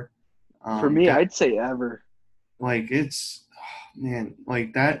sure. For me, I'd say ever. Like it's, man,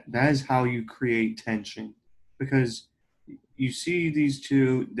 like that is how you create tension, because you see these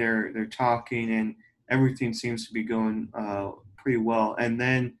two, they're talking and everything seems to be going pretty well, and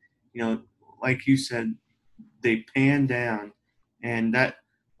then like you said, they pan down, and that,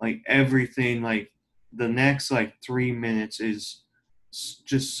 like, everything, like the next like 3 minutes is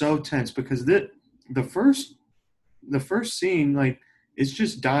just so tense, because the first scene, like, it's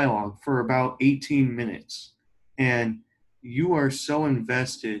just dialogue for about 18 minutes, and you are so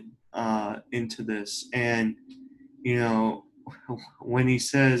invested into this, and when he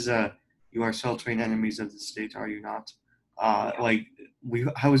says, "You are sweltering enemies of the state, are you not?" Like,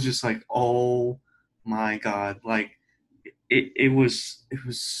 I was just like, "Oh my God!" Like, it was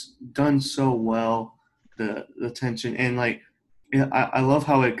done so well, the tension, and like, I love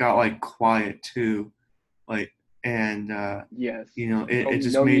how it got like quiet too, like, and yes, it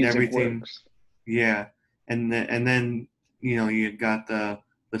just no made music everything. works. Yeah, and then you got the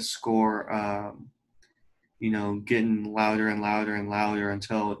score. Getting louder and louder and louder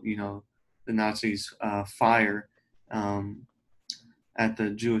until the Nazis fire at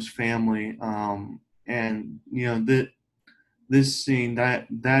the Jewish family, and this scene, that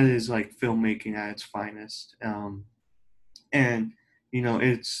is like filmmaking at its finest, and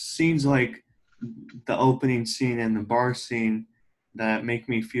it seems like the opening scene and the bar scene that make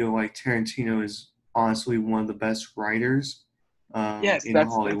me feel like Tarantino is honestly one of the best writers Yes, in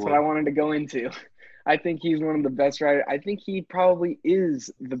that's Hollywood. what I wanted to go into. I think he's one of the best writers. I think he probably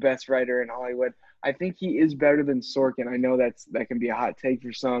is the best writer in Hollywood. I think he is better than Sorkin. I know that can be a hot take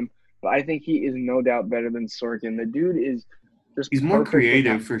for some, but I think he is no doubt better than Sorkin. The dude is just he's more perfect.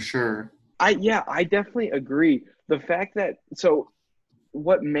 creative for sure. I definitely agree. The fact that, so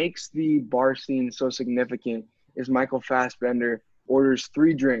what makes the bar scene so significant is Michael Fassbender orders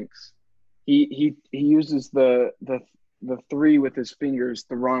 3 drinks. He uses the 3 with his fingers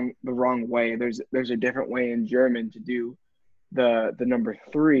the wrong way. There's a different way in German to do the number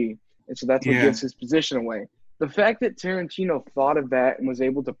 3, and so that's what gives his position away. The fact that Tarantino thought of that and was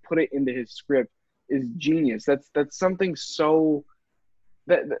able to put it into his script is genius. That's something so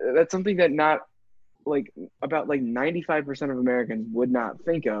that's something that not like about like 95% of Americans would not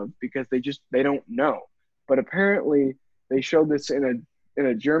think of, because they don't know. But apparently they showed this in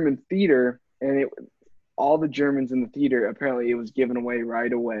a German theater, and all the Germans in the theater, apparently it was given away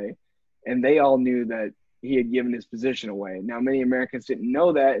right away, and they all knew that he had given his position away. Now, many Americans didn't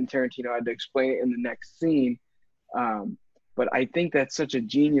know that, and Tarantino had to explain it in the next scene. But I think that's such a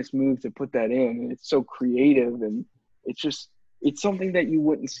genius move to put that in, and it's so creative, and it's something that you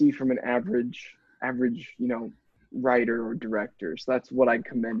wouldn't see from an average average, writer or director. So that's what I'd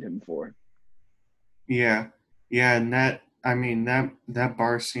commend him for. Yeah, yeah, and that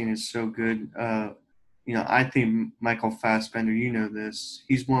bar scene is so good. I think Michael Fassbender. You know this.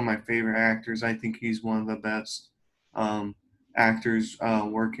 He's one of my favorite actors. I think he's one of the best actors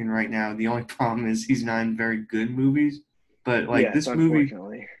working right now. The only problem is he's not in very good movies. But like Yes,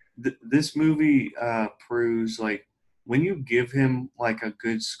 unfortunately. this movie proves like when you give him like a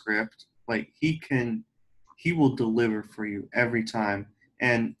good script, like he will deliver for you every time.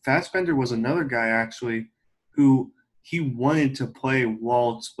 And Fassbender was another guy actually who he wanted to play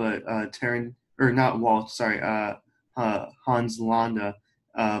Waltz, but not Waltz, sorry, Hans Landa,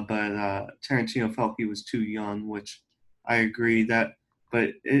 but Tarantino felt he was too young, which I agree that,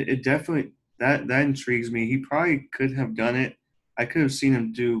 but it definitely that intrigues me. He probably could have done it. I could have seen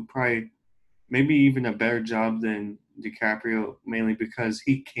him do probably maybe even a better job than DiCaprio, mainly because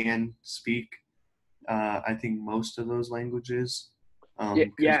he can speak I think most of those languages.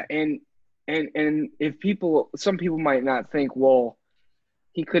 Yeah, and if some people might not think, well,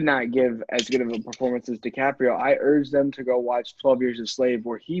 he could not give as good of a performance as DiCaprio. I urge them to go watch 12 Years a Slave,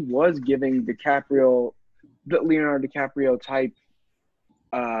 where he was giving DiCaprio, the Leonardo DiCaprio type.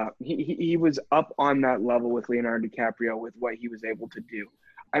 He was up on that level with Leonardo DiCaprio with what he was able to do.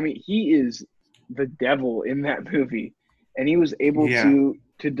 I mean, he is the devil in that movie, and he was able to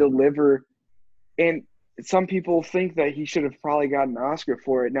deliver. And some people think that he should have probably gotten an Oscar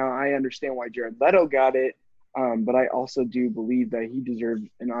for it. Now, I understand why Jared Leto got it, but I also do believe that he deserved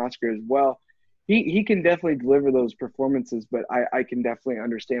an Oscar as well. He can definitely deliver those performances, but I can definitely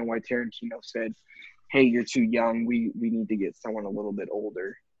understand why Tarantino said, hey, you're too young. We need to get someone a little bit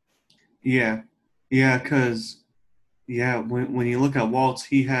older. Yeah, because when you look at Waltz,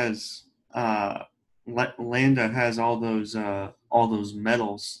 he has Landa has all those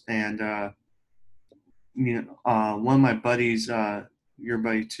medals, and one of my buddies, your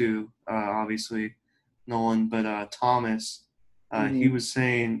buddy too, obviously Nolan, but Thomas, he was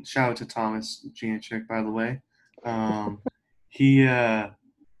saying, shout out to Thomas Janchik, by the way. He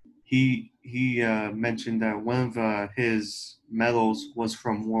mentioned that one of his medals was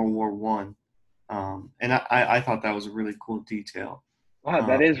from World War One, and I thought that was a really cool detail. Wow,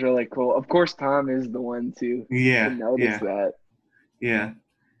 that is really cool. Of course, Tom is the one to notice that. Yeah.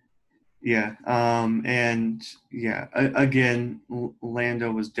 And yeah, again,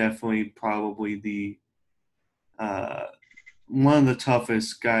 Lando was definitely probably the one of the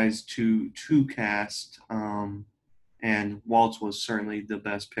toughest guys to cast. And Waltz was certainly the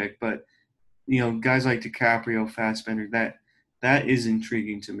best pick, but guys like DiCaprio, Fassbender, that is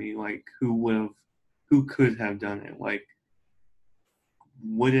intriguing to me. Like, who could have done it? Like,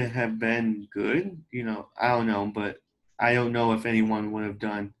 would it have been good? I don't know, but I don't know if anyone would have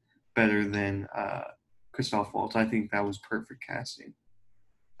done better than Christoph Waltz. I think that was perfect casting.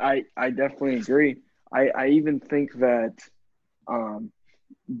 I definitely agree. I even think that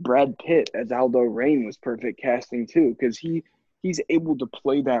Brad Pitt as Aldo Rain was perfect casting too, because he's able to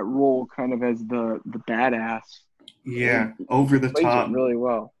play that role kind of as the badass. Yeah, over the top, really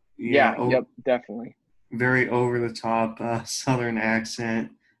well. Yep, definitely. Very over the top Southern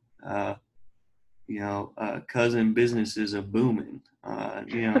accent. Cousin businesses are booming.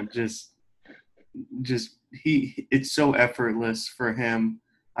 Just it's so effortless for him,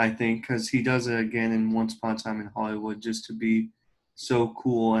 I think, because he does it again in Once Upon a Time in Hollywood, just to be so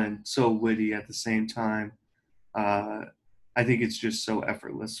cool and so witty at the same time. I think it's just so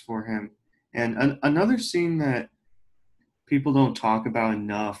effortless for him. And another scene that people don't talk about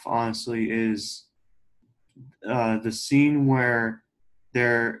enough, honestly, is the scene where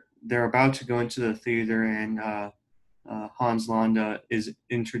they're about to go into the theater and Hans Landa is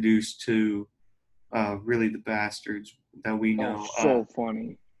introduced to really the bastards that we know. So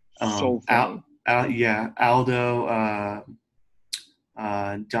funny. So funny. Aldo,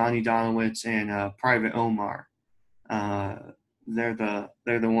 Donnie Donowitz, and Private Omar. They're the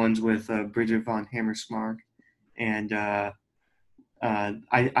ones with Bridget von Hammersmark, and I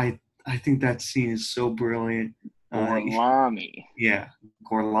think that scene is so brilliant. Gorlami. Yeah,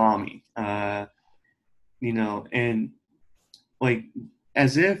 Gorlami. And like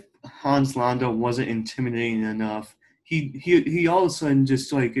as if Hans Landa wasn't intimidating enough, he all of a sudden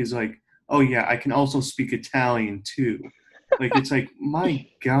just like is like, oh yeah, I can also speak Italian too. Like it's like, my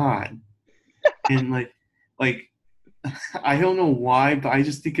God. And like I don't know why, but I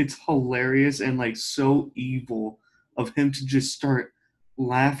just think it's hilarious and like so evil of him to just start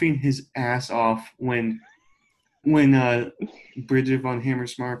laughing his ass off when Bridget von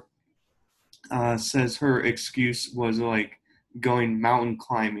Hammersmark says her excuse was like going mountain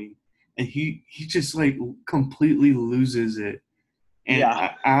climbing, and he just like completely loses it. And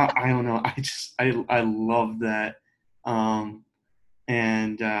Yeah. I don't know. I love that.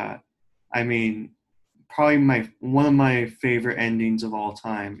 And I mean, probably one of my favorite endings of all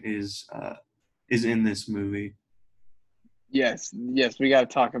time is in this movie. Yes, we got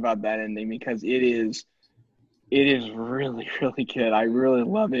to talk about that ending because it is really really good. I really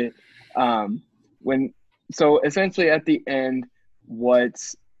love it. When so essentially at the end, what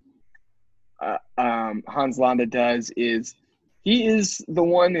Hans Landa does is he is the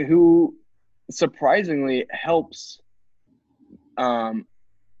one who surprisingly helps the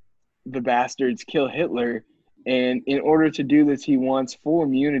bastards kill Hitler, and in order to do this, he wants full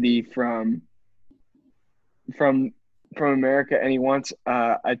immunity from America, and he wants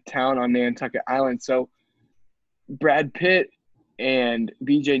a town on Nantucket Island. So Brad Pitt and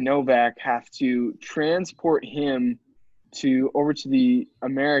B.J. Novak have to transport him over to the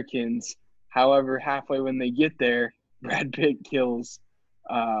Americans. However, halfway when they get there, Brad Pitt kills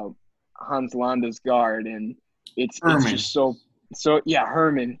Hans Landa's guard, and it's just so yeah,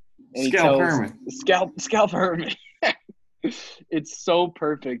 Herman. And Scalp Herman. It's so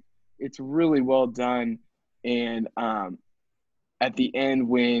perfect. It's really well done. And at the end,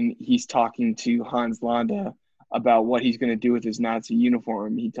 when he's talking to Hans Landa about what he's going to do with his Nazi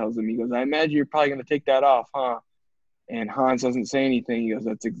uniform, he tells him, he goes, "I imagine you're probably going to take that off, huh?" And Hans doesn't say anything. He goes,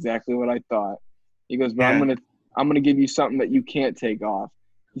 "That's exactly what I thought." He goes, "But I'm gonna give you something that you can't take off."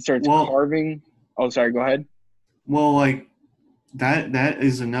 He starts carving. Oh, sorry. Go ahead. Well, like that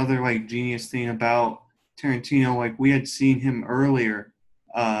is another like genius thing about Tarantino. Like we had seen him earlier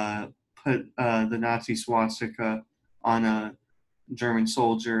put the Nazi swastika on a German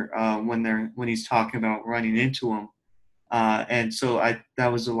soldier when he's talking about running into him, and so that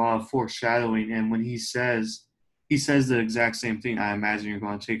was a lot of foreshadowing. And when he says the exact same thing, "I imagine you're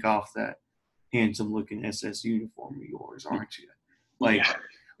going to take off that handsome looking SS uniform of yours, aren't you?" Like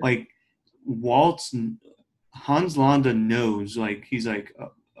Hans Landa knows, like he's like,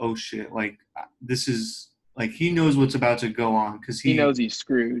 "Oh shit!" Like this is like he knows what's about to go on because he knows he's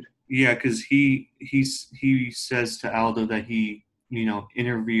screwed. Yeah, because he says to Aldo that he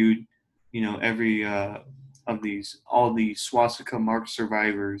interviewed every all the swastika mark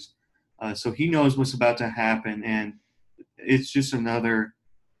survivors, so he knows what's about to happen, and it's just another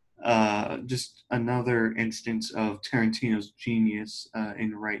instance of Tarantino's genius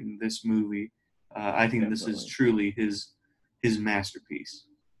in writing this movie. I think This is truly his masterpiece.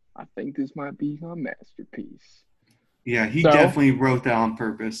 I think this might be a masterpiece. Yeah, he definitely wrote that on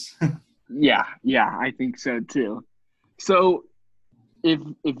purpose. yeah, I think so too. So if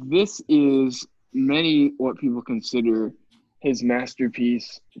this is what people consider his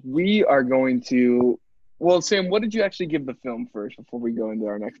masterpiece, we are going to. Well, Sam, what did you actually give the film first before we go into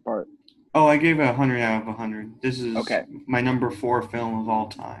our next part? Oh, I gave it 100 out of 100. This is my number 4 film of all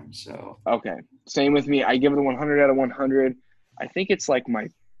time. So okay, same with me. I give it a 100 out of 100. I think it's like my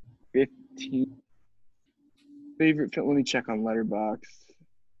 15th favorite film. Let me check on Letterboxd.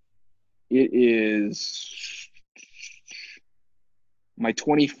 It is my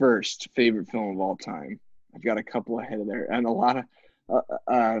 21st favorite film of all time. I've got a couple ahead of there, and a lot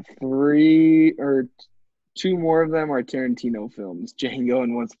of 3 or 2 more of them are Tarantino films, Django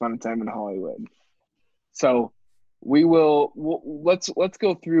and Once Upon a Time in Hollywood. So let's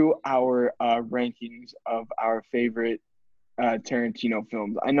go through our rankings of our favorite Tarantino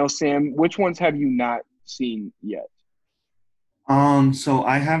films. I know, Sam, which ones have you not seen yet? So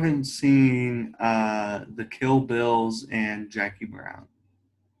I haven't seen the Kill Bills and Jackie Brown.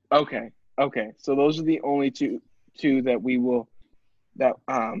 Okay. So those are the only two that we'll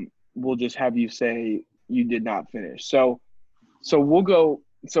just have you say you did not finish. So we'll go.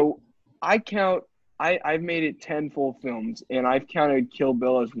 So I've made it 10 full films, and I've counted Kill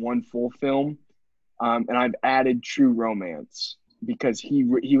Bill as 1 full film, and I've added True Romance because he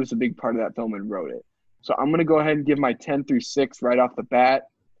was a big part of that film and wrote it. So I'm gonna go ahead and give my 10 through 6 right off the bat,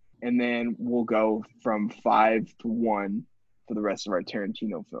 and then we'll go from 5 to 1 for the rest of our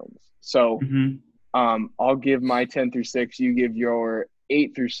Tarantino films. So I'll give my 10 through 6. You give your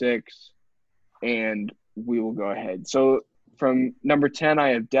 8 through 6, and we will go ahead. So from number 10, I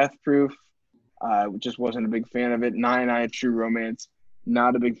have Death Proof. Just wasn't a big fan of it. 9, I have True Romance.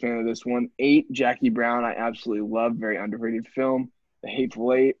 Not a big fan of this one. 8, Jackie Brown. I absolutely love. Very underrated film. The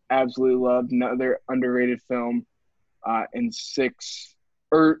Hateful Eight. Absolutely loved. Another underrated film. And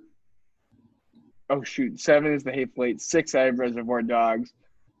 7 is The Hateful Eight. 6, I have Reservoir Dogs.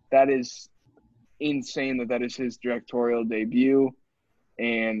 That is insane that is his directorial debut.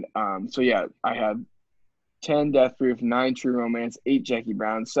 And so, yeah, I have 10 Death Proof, 9 True Romance, 8 Jackie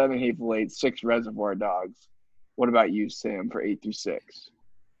Brown, 7 Hateful Eight, 6 Reservoir Dogs. What about you, Sam, for 8 through 6?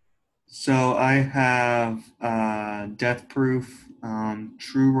 So I have Death Proof,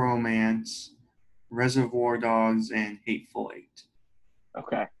 True Romance, Reservoir Dogs, and Hateful Eight.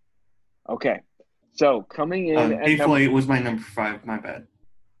 Okay. So coming in at Hateful Eight was my number 5. My bad.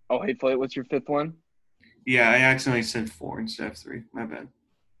 Oh, Hateful Eight. What's your 5th one? Yeah, I accidentally said 4 instead of 3. My bad.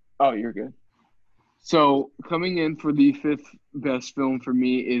 Oh, you're good. So coming in for the 5th best film for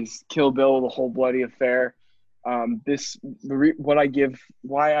me is Kill Bill: The Whole Bloody Affair. Why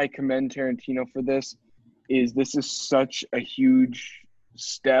I commend Tarantino for this is such a huge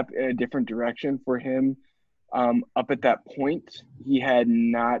step in a different direction for him. Up at that point, he had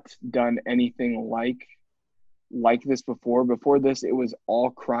not done anything like this before. Before this, it was all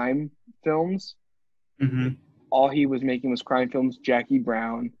crime films. Mm-hmm. All he was making was crime films, Jackie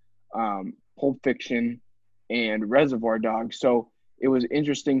Brown, Pulp Fiction, and Reservoir Dogs. So it was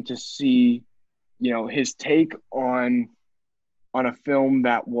interesting to see, his take on a film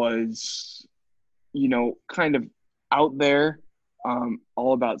that was, kind of out there,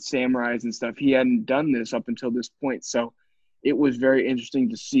 all about samurais and stuff. He hadn't done this up until this point. So it was very interesting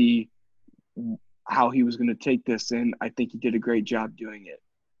to see how he was going to take this, and I think he did a great job doing it.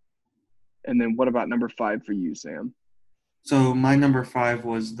 And then what about number 5 for you, Sam? So my number 5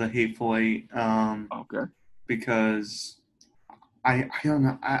 was The Hateful Eight. Okay. Because I don't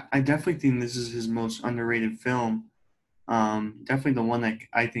know. I definitely think this is his most underrated film. Definitely the one that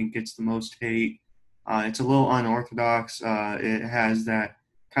I think gets the most hate. It's a little unorthodox. It has that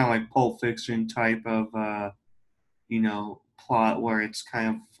kind of like Pulp Fiction type of, plot where it's kind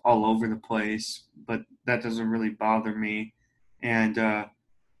of all over the place, but that doesn't really bother me. And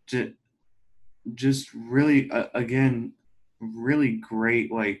just really, again, really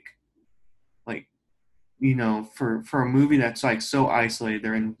great, for a movie that's like so isolated,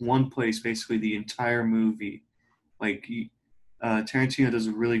 they're in one place basically the entire movie. Tarantino does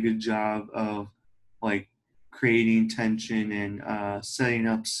a really good job of creating tension and setting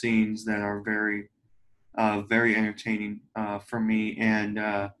up scenes that are very, very entertaining for me, and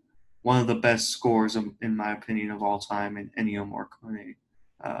one of the best scores in my opinion of all time in Ennio Morricone.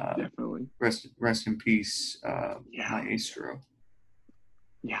 Definitely. Rest in peace, Maestro.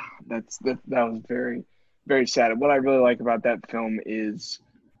 Yeah, that was very, very sad. What I really like about that film is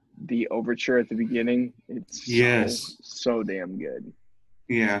the overture at the beginning. It's so damn good.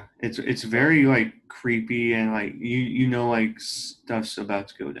 Yeah, it's very creepy and stuff's about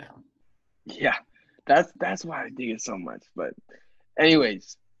to go down. Yeah, that's why I dig it so much. But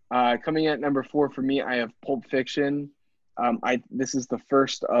anyways, coming at number 4 for me, I have Pulp Fiction. This is the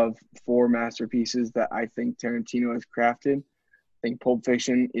first of 4 masterpieces that I think Tarantino has crafted. I think Pulp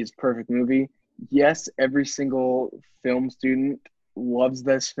Fiction is a perfect movie. Yes, every single film student loves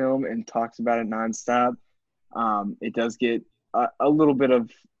this film and talks about it nonstop. It does get a little bit of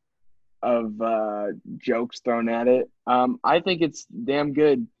jokes thrown at it. I think it's damn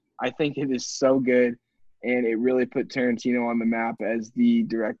good. I think it is so good, and it really put Tarantino on the map as the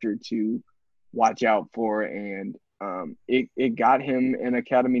director to watch out for, and it got him an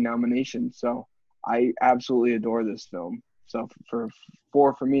Academy nomination. So I absolutely adore this film. So for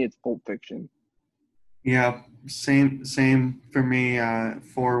me, it's Pulp Fiction. Yeah, same for me.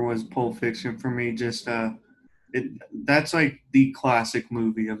 4 was Pulp Fiction for me. Just that's like the classic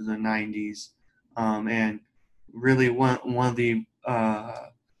movie of the '90s, and really one of the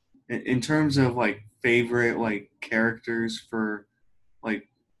in terms of favorite characters for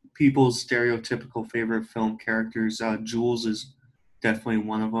people's stereotypical favorite film characters. Jules is definitely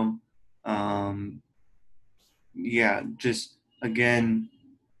one of them. Yeah, just again,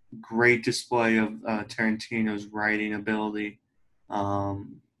 great display of Tarantino's writing ability,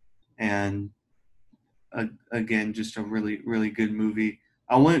 and again, just a really, really good movie.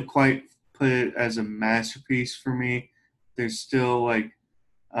 I wouldn't quite put it as a masterpiece for me. There's still a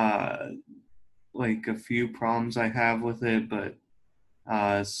few problems I have with it, but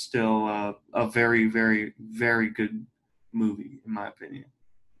still a very, very, very good movie in my opinion.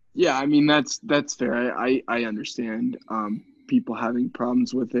 Yeah, I mean that's fair. I understand people having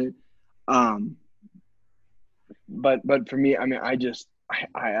problems with it, but for me, I mean, I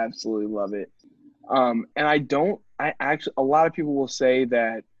absolutely love it. And I actually, a lot of people will say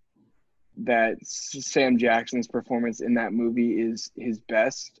that Sam Jackson's performance in that movie is his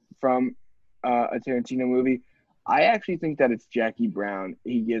best from a Tarantino movie. I actually think that it's Jackie Brown.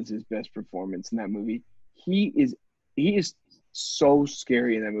 He gives his best performance in that movie. He is so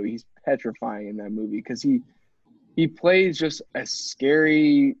scary in that movie. He's petrifying in that movie because he plays just a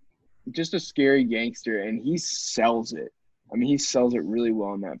scary just a scary gangster, and he sells it. I mean, he sells it really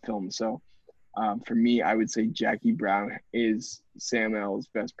well in that film. So for me, I would say Jackie Brown is Sam L's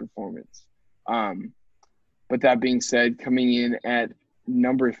best performance. But that being said, coming in at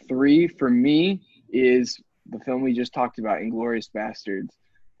number 3 for me is the film we just talked about, Inglourious Basterds.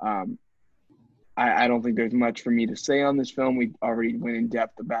 I don't think there's much for me to say on this film. We already went in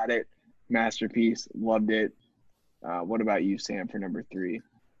depth about it. Masterpiece, loved it. What about you, Sam, for number 3?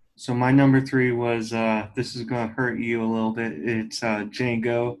 So my number 3 was this is gonna hurt you a little bit. It's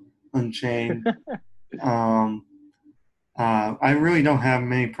Django Unchained. I really don't have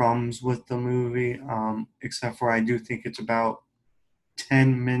many problems with the movie, except for I do think it's about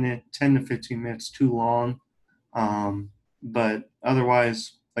 10 to 15 minutes too long. But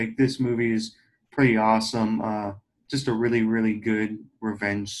otherwise, like, this movie is pretty awesome. Just a really, really good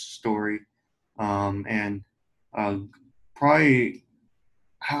revenge story. And probably,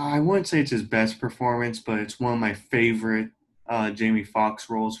 I wouldn't say it's his best performance, but it's one of my favorite Jamie Foxx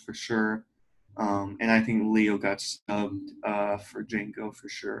roles for sure. And I think Leo got snubbed for Django for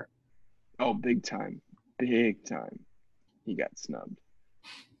sure. Oh, big time. Big time. He got snubbed.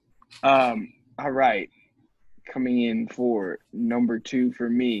 All right. Coming in for number 2 for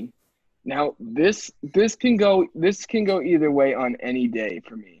me. Now, this can go either way on any day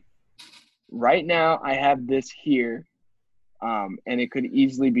for me. Right now, I have this here, and it could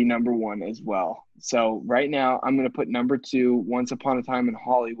easily be number 1 as well. So right now, I'm going to put number 2, Once Upon a Time in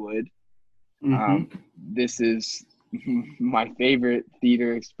Hollywood. Mm-hmm. This is my favorite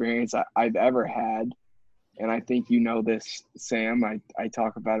theater experience I've ever had. And I think you know this, Sam. I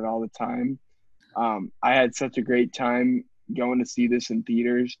talk about it all the time. I had such a great time going to see this in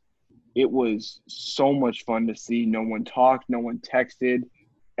theaters. It was so much fun to see. No one talked. No one texted.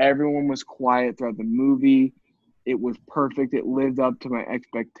 Everyone was quiet throughout the movie. It was perfect. It lived up to my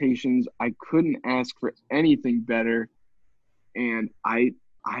expectations. I couldn't ask for anything better. And I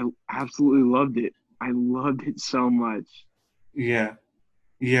absolutely loved it. I loved it so much. Yeah,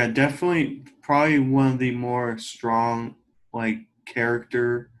 definitely. Probably one of the more strong, like,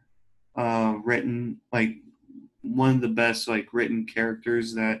 character written, like, one of the best, like, written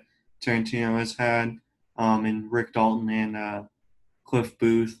characters that Tarantino has had, and Rick Dalton and Cliff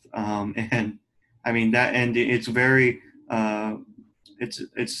Booth, and I mean that ending. It's very,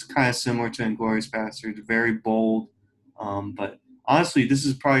 it's kind of similar to Inglourious Basterds, very bold, but honestly, this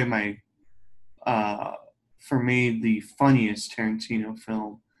is probably my, for me, the funniest Tarantino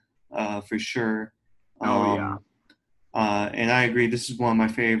film, for sure. And I agree. This is one of my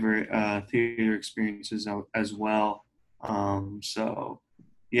favorite theater experiences as well. So,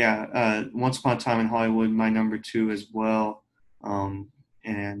 yeah, Once Upon a Time in Hollywood, my number 2 as well.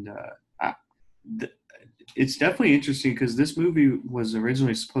 It's definitely interesting because this movie was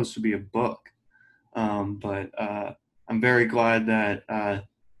originally supposed to be a book, but I'm very glad that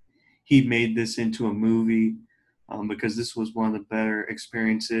he made this into a movie, because this was one of the better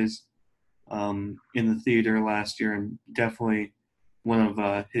experiences in the theater last year, and definitely one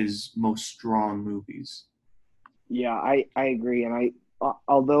of his most strong movies. Yeah, I agree. And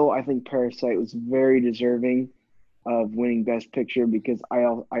although I think Parasite was very deserving of winning Best Picture, because I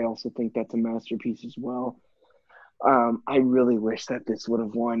also think that's a masterpiece as well. I really wish that this would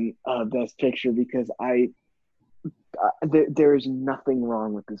have won Best Picture, because there is nothing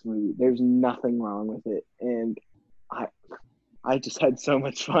wrong with this movie. There's nothing wrong with it, and I just had so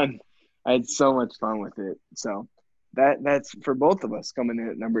much fun. I had so much fun with it. So that's for both of us coming in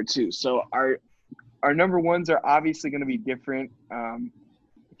at number 2. So our number 1s are obviously going to be different.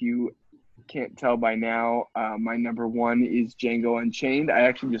 If you can't tell by now, my number 1 is Django Unchained. I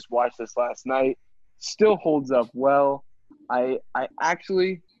actually just watched this last night. Still holds up well. I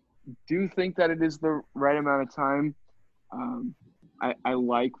actually do think that it is the right amount of time. I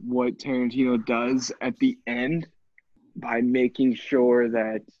like what Tarantino does at the end by making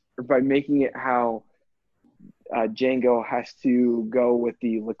it how Django has to go with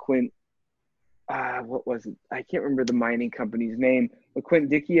the LeQuint. What was it? I can't remember the mining company's name. LeQuint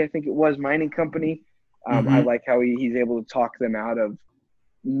Dickey, I think it was, mining company. I like how he's able to talk them out of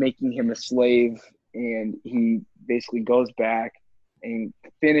making him a slave, and he basically goes back and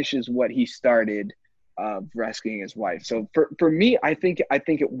finishes what he started of rescuing his wife. So for me, I think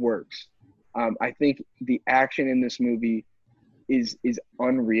it works. I think the action in this movie is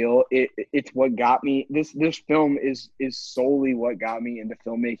unreal. It's what got me. This film is solely what got me into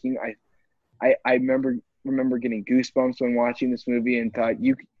filmmaking. I remember getting goosebumps when watching this movie, and thought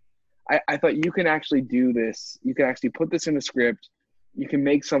I thought you can actually do this. You can actually put this in a script. You can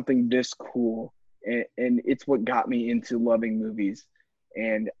make something this cool, and it's what got me into loving movies.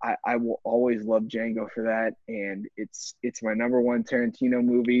 and I will always love Django for that. And it's my number one Tarantino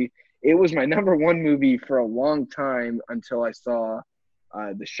movie. It was my number one movie for a long time until I saw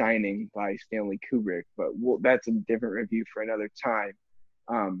The Shining by Stanley Kubrick. But that's a different review for another time.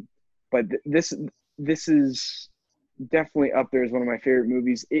 But this is definitely up there as one of my favorite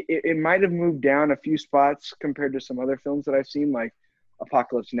movies. It might have moved down a few spots compared to some other films that I've seen, like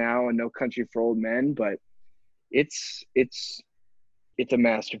Apocalypse Now and No Country for Old Men, but it's a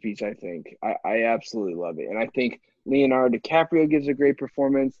masterpiece. I think I absolutely love it, and I think Leonardo DiCaprio gives a great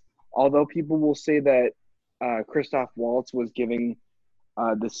performance. Although people will say that Christoph Waltz was giving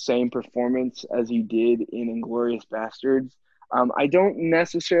the same performance as he did in Inglourious Bastards, I don't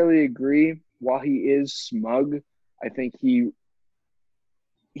necessarily agree. While he is smug, I think he's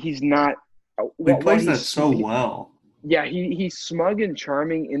not. He plays that so well. Yeah, he's smug and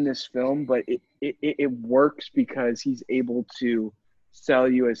charming in this film, but it works because he's able to sell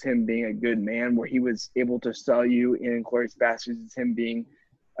you as him being a good man, where he was able to sell you in Inglourious Bastards as him being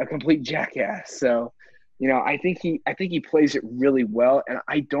a complete jackass. So, I think he plays it really well, and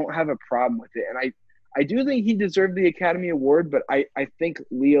I don't have a problem with it. And I do think he deserved the Academy Award, but I think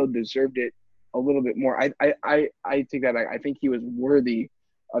Leo deserved it a little bit more. I take that back. I think he was worthy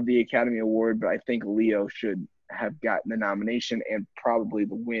of the Academy Award, but I think Leo should have gotten the nomination and probably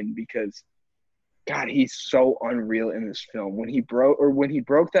the win, because God, he's so unreal in this film. When he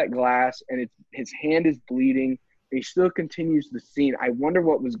broke that glass and his hand is bleeding, he still continues the scene. I wonder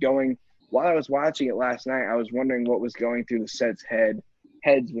what was going while I was watching it last night. I was wondering what was going through the set's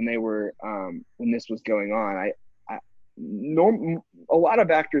heads when they were when this was going on. A lot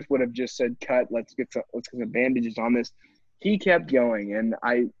of actors would have just said, "Cut. Let's get some bandages on this." He kept going, and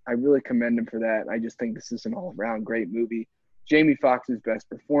I really commend him for that. I just think this is an all-around great movie. Jamie Foxx's best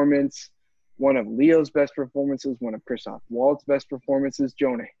performance, one of Leo's best performances, one of Christoph Waltz's best performances.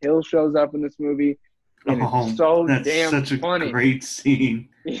 Jonah Hill shows up in this movie, and it's so damn such a funny. Great scene.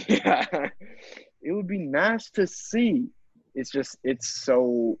 Yeah, it would be nice to see. It's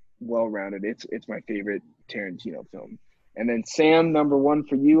so well-rounded. It's my favorite Tarantino film. And then Sam, number one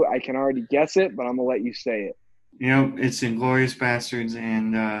for you. I can already guess it, but I'm gonna let you say it. It's Inglourious Bastards,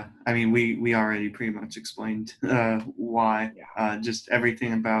 and we already pretty much explained why. Yeah. Just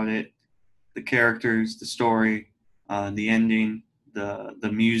everything about it, the characters, the story, the ending, the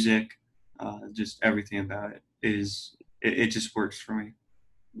music, just everything about it it just works for me.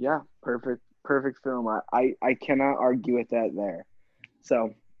 Yeah, perfect film. I cannot argue with that there.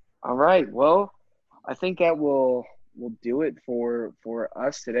 So, all right. Well, I think that will do it for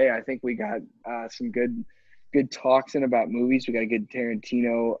us today. I think we got some good talks in about movies. We got a good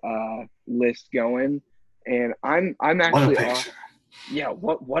Tarantino list going, and I'm actually what a picture. Yeah,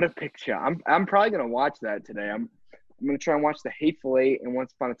 what a picture. I'm probably gonna watch that today. I'm gonna try and watch The Hateful Eight and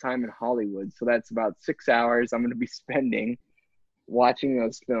Once Upon a Time in Hollywood. So that's about 6 hours I'm gonna be spending watching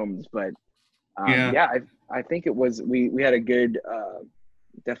those films. But I think it was we had a good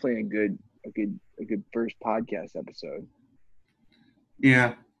definitely a good first podcast episode.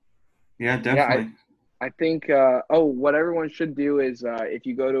 Yeah, definitely. Yeah, I think what everyone should do is if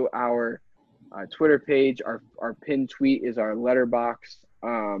you go to our Twitter page, our pinned tweet is our Letterboxd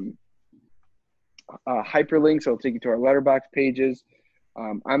hyperlink, so it'll take you to our Letterboxd pages.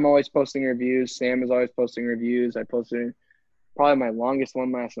 I'm always posting reviews. Sam is always posting reviews. I posted probably my longest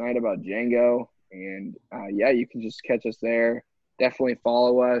one last night about Django, and you can just catch us there. Definitely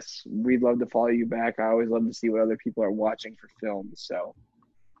follow us. We'd love to follow you back. I always love to see what other people are watching for films. So,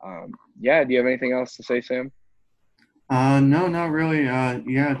 do you have anything else to say, Sam? No, not really.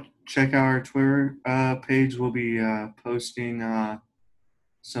 Check out our Twitter page. We'll be posting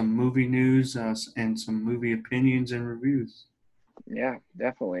some movie news and some movie opinions and reviews. Yeah,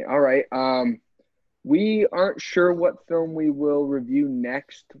 definitely. All right. We aren't sure what film we will review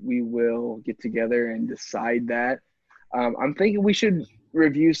next. We will get together and decide that. I'm thinking we should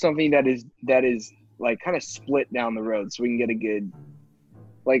review something that is like kind of split down the road, so we can get a good,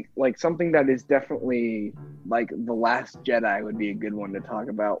 like something that is definitely like The Last Jedi would be a good one to talk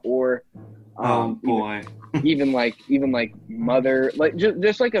about, or even like Mother, like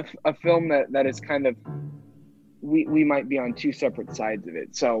just like a film that is kind of we might be on two separate sides of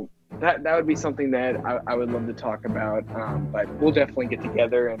it. So that would be something that I would love to talk about. But we'll definitely get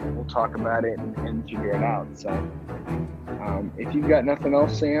together and we'll talk about it and figure it out. So if you've got nothing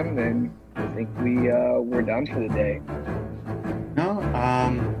else, Sam, then I think we're done for the day. No,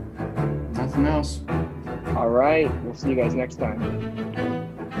 nothing else. All right. We'll see you guys next time.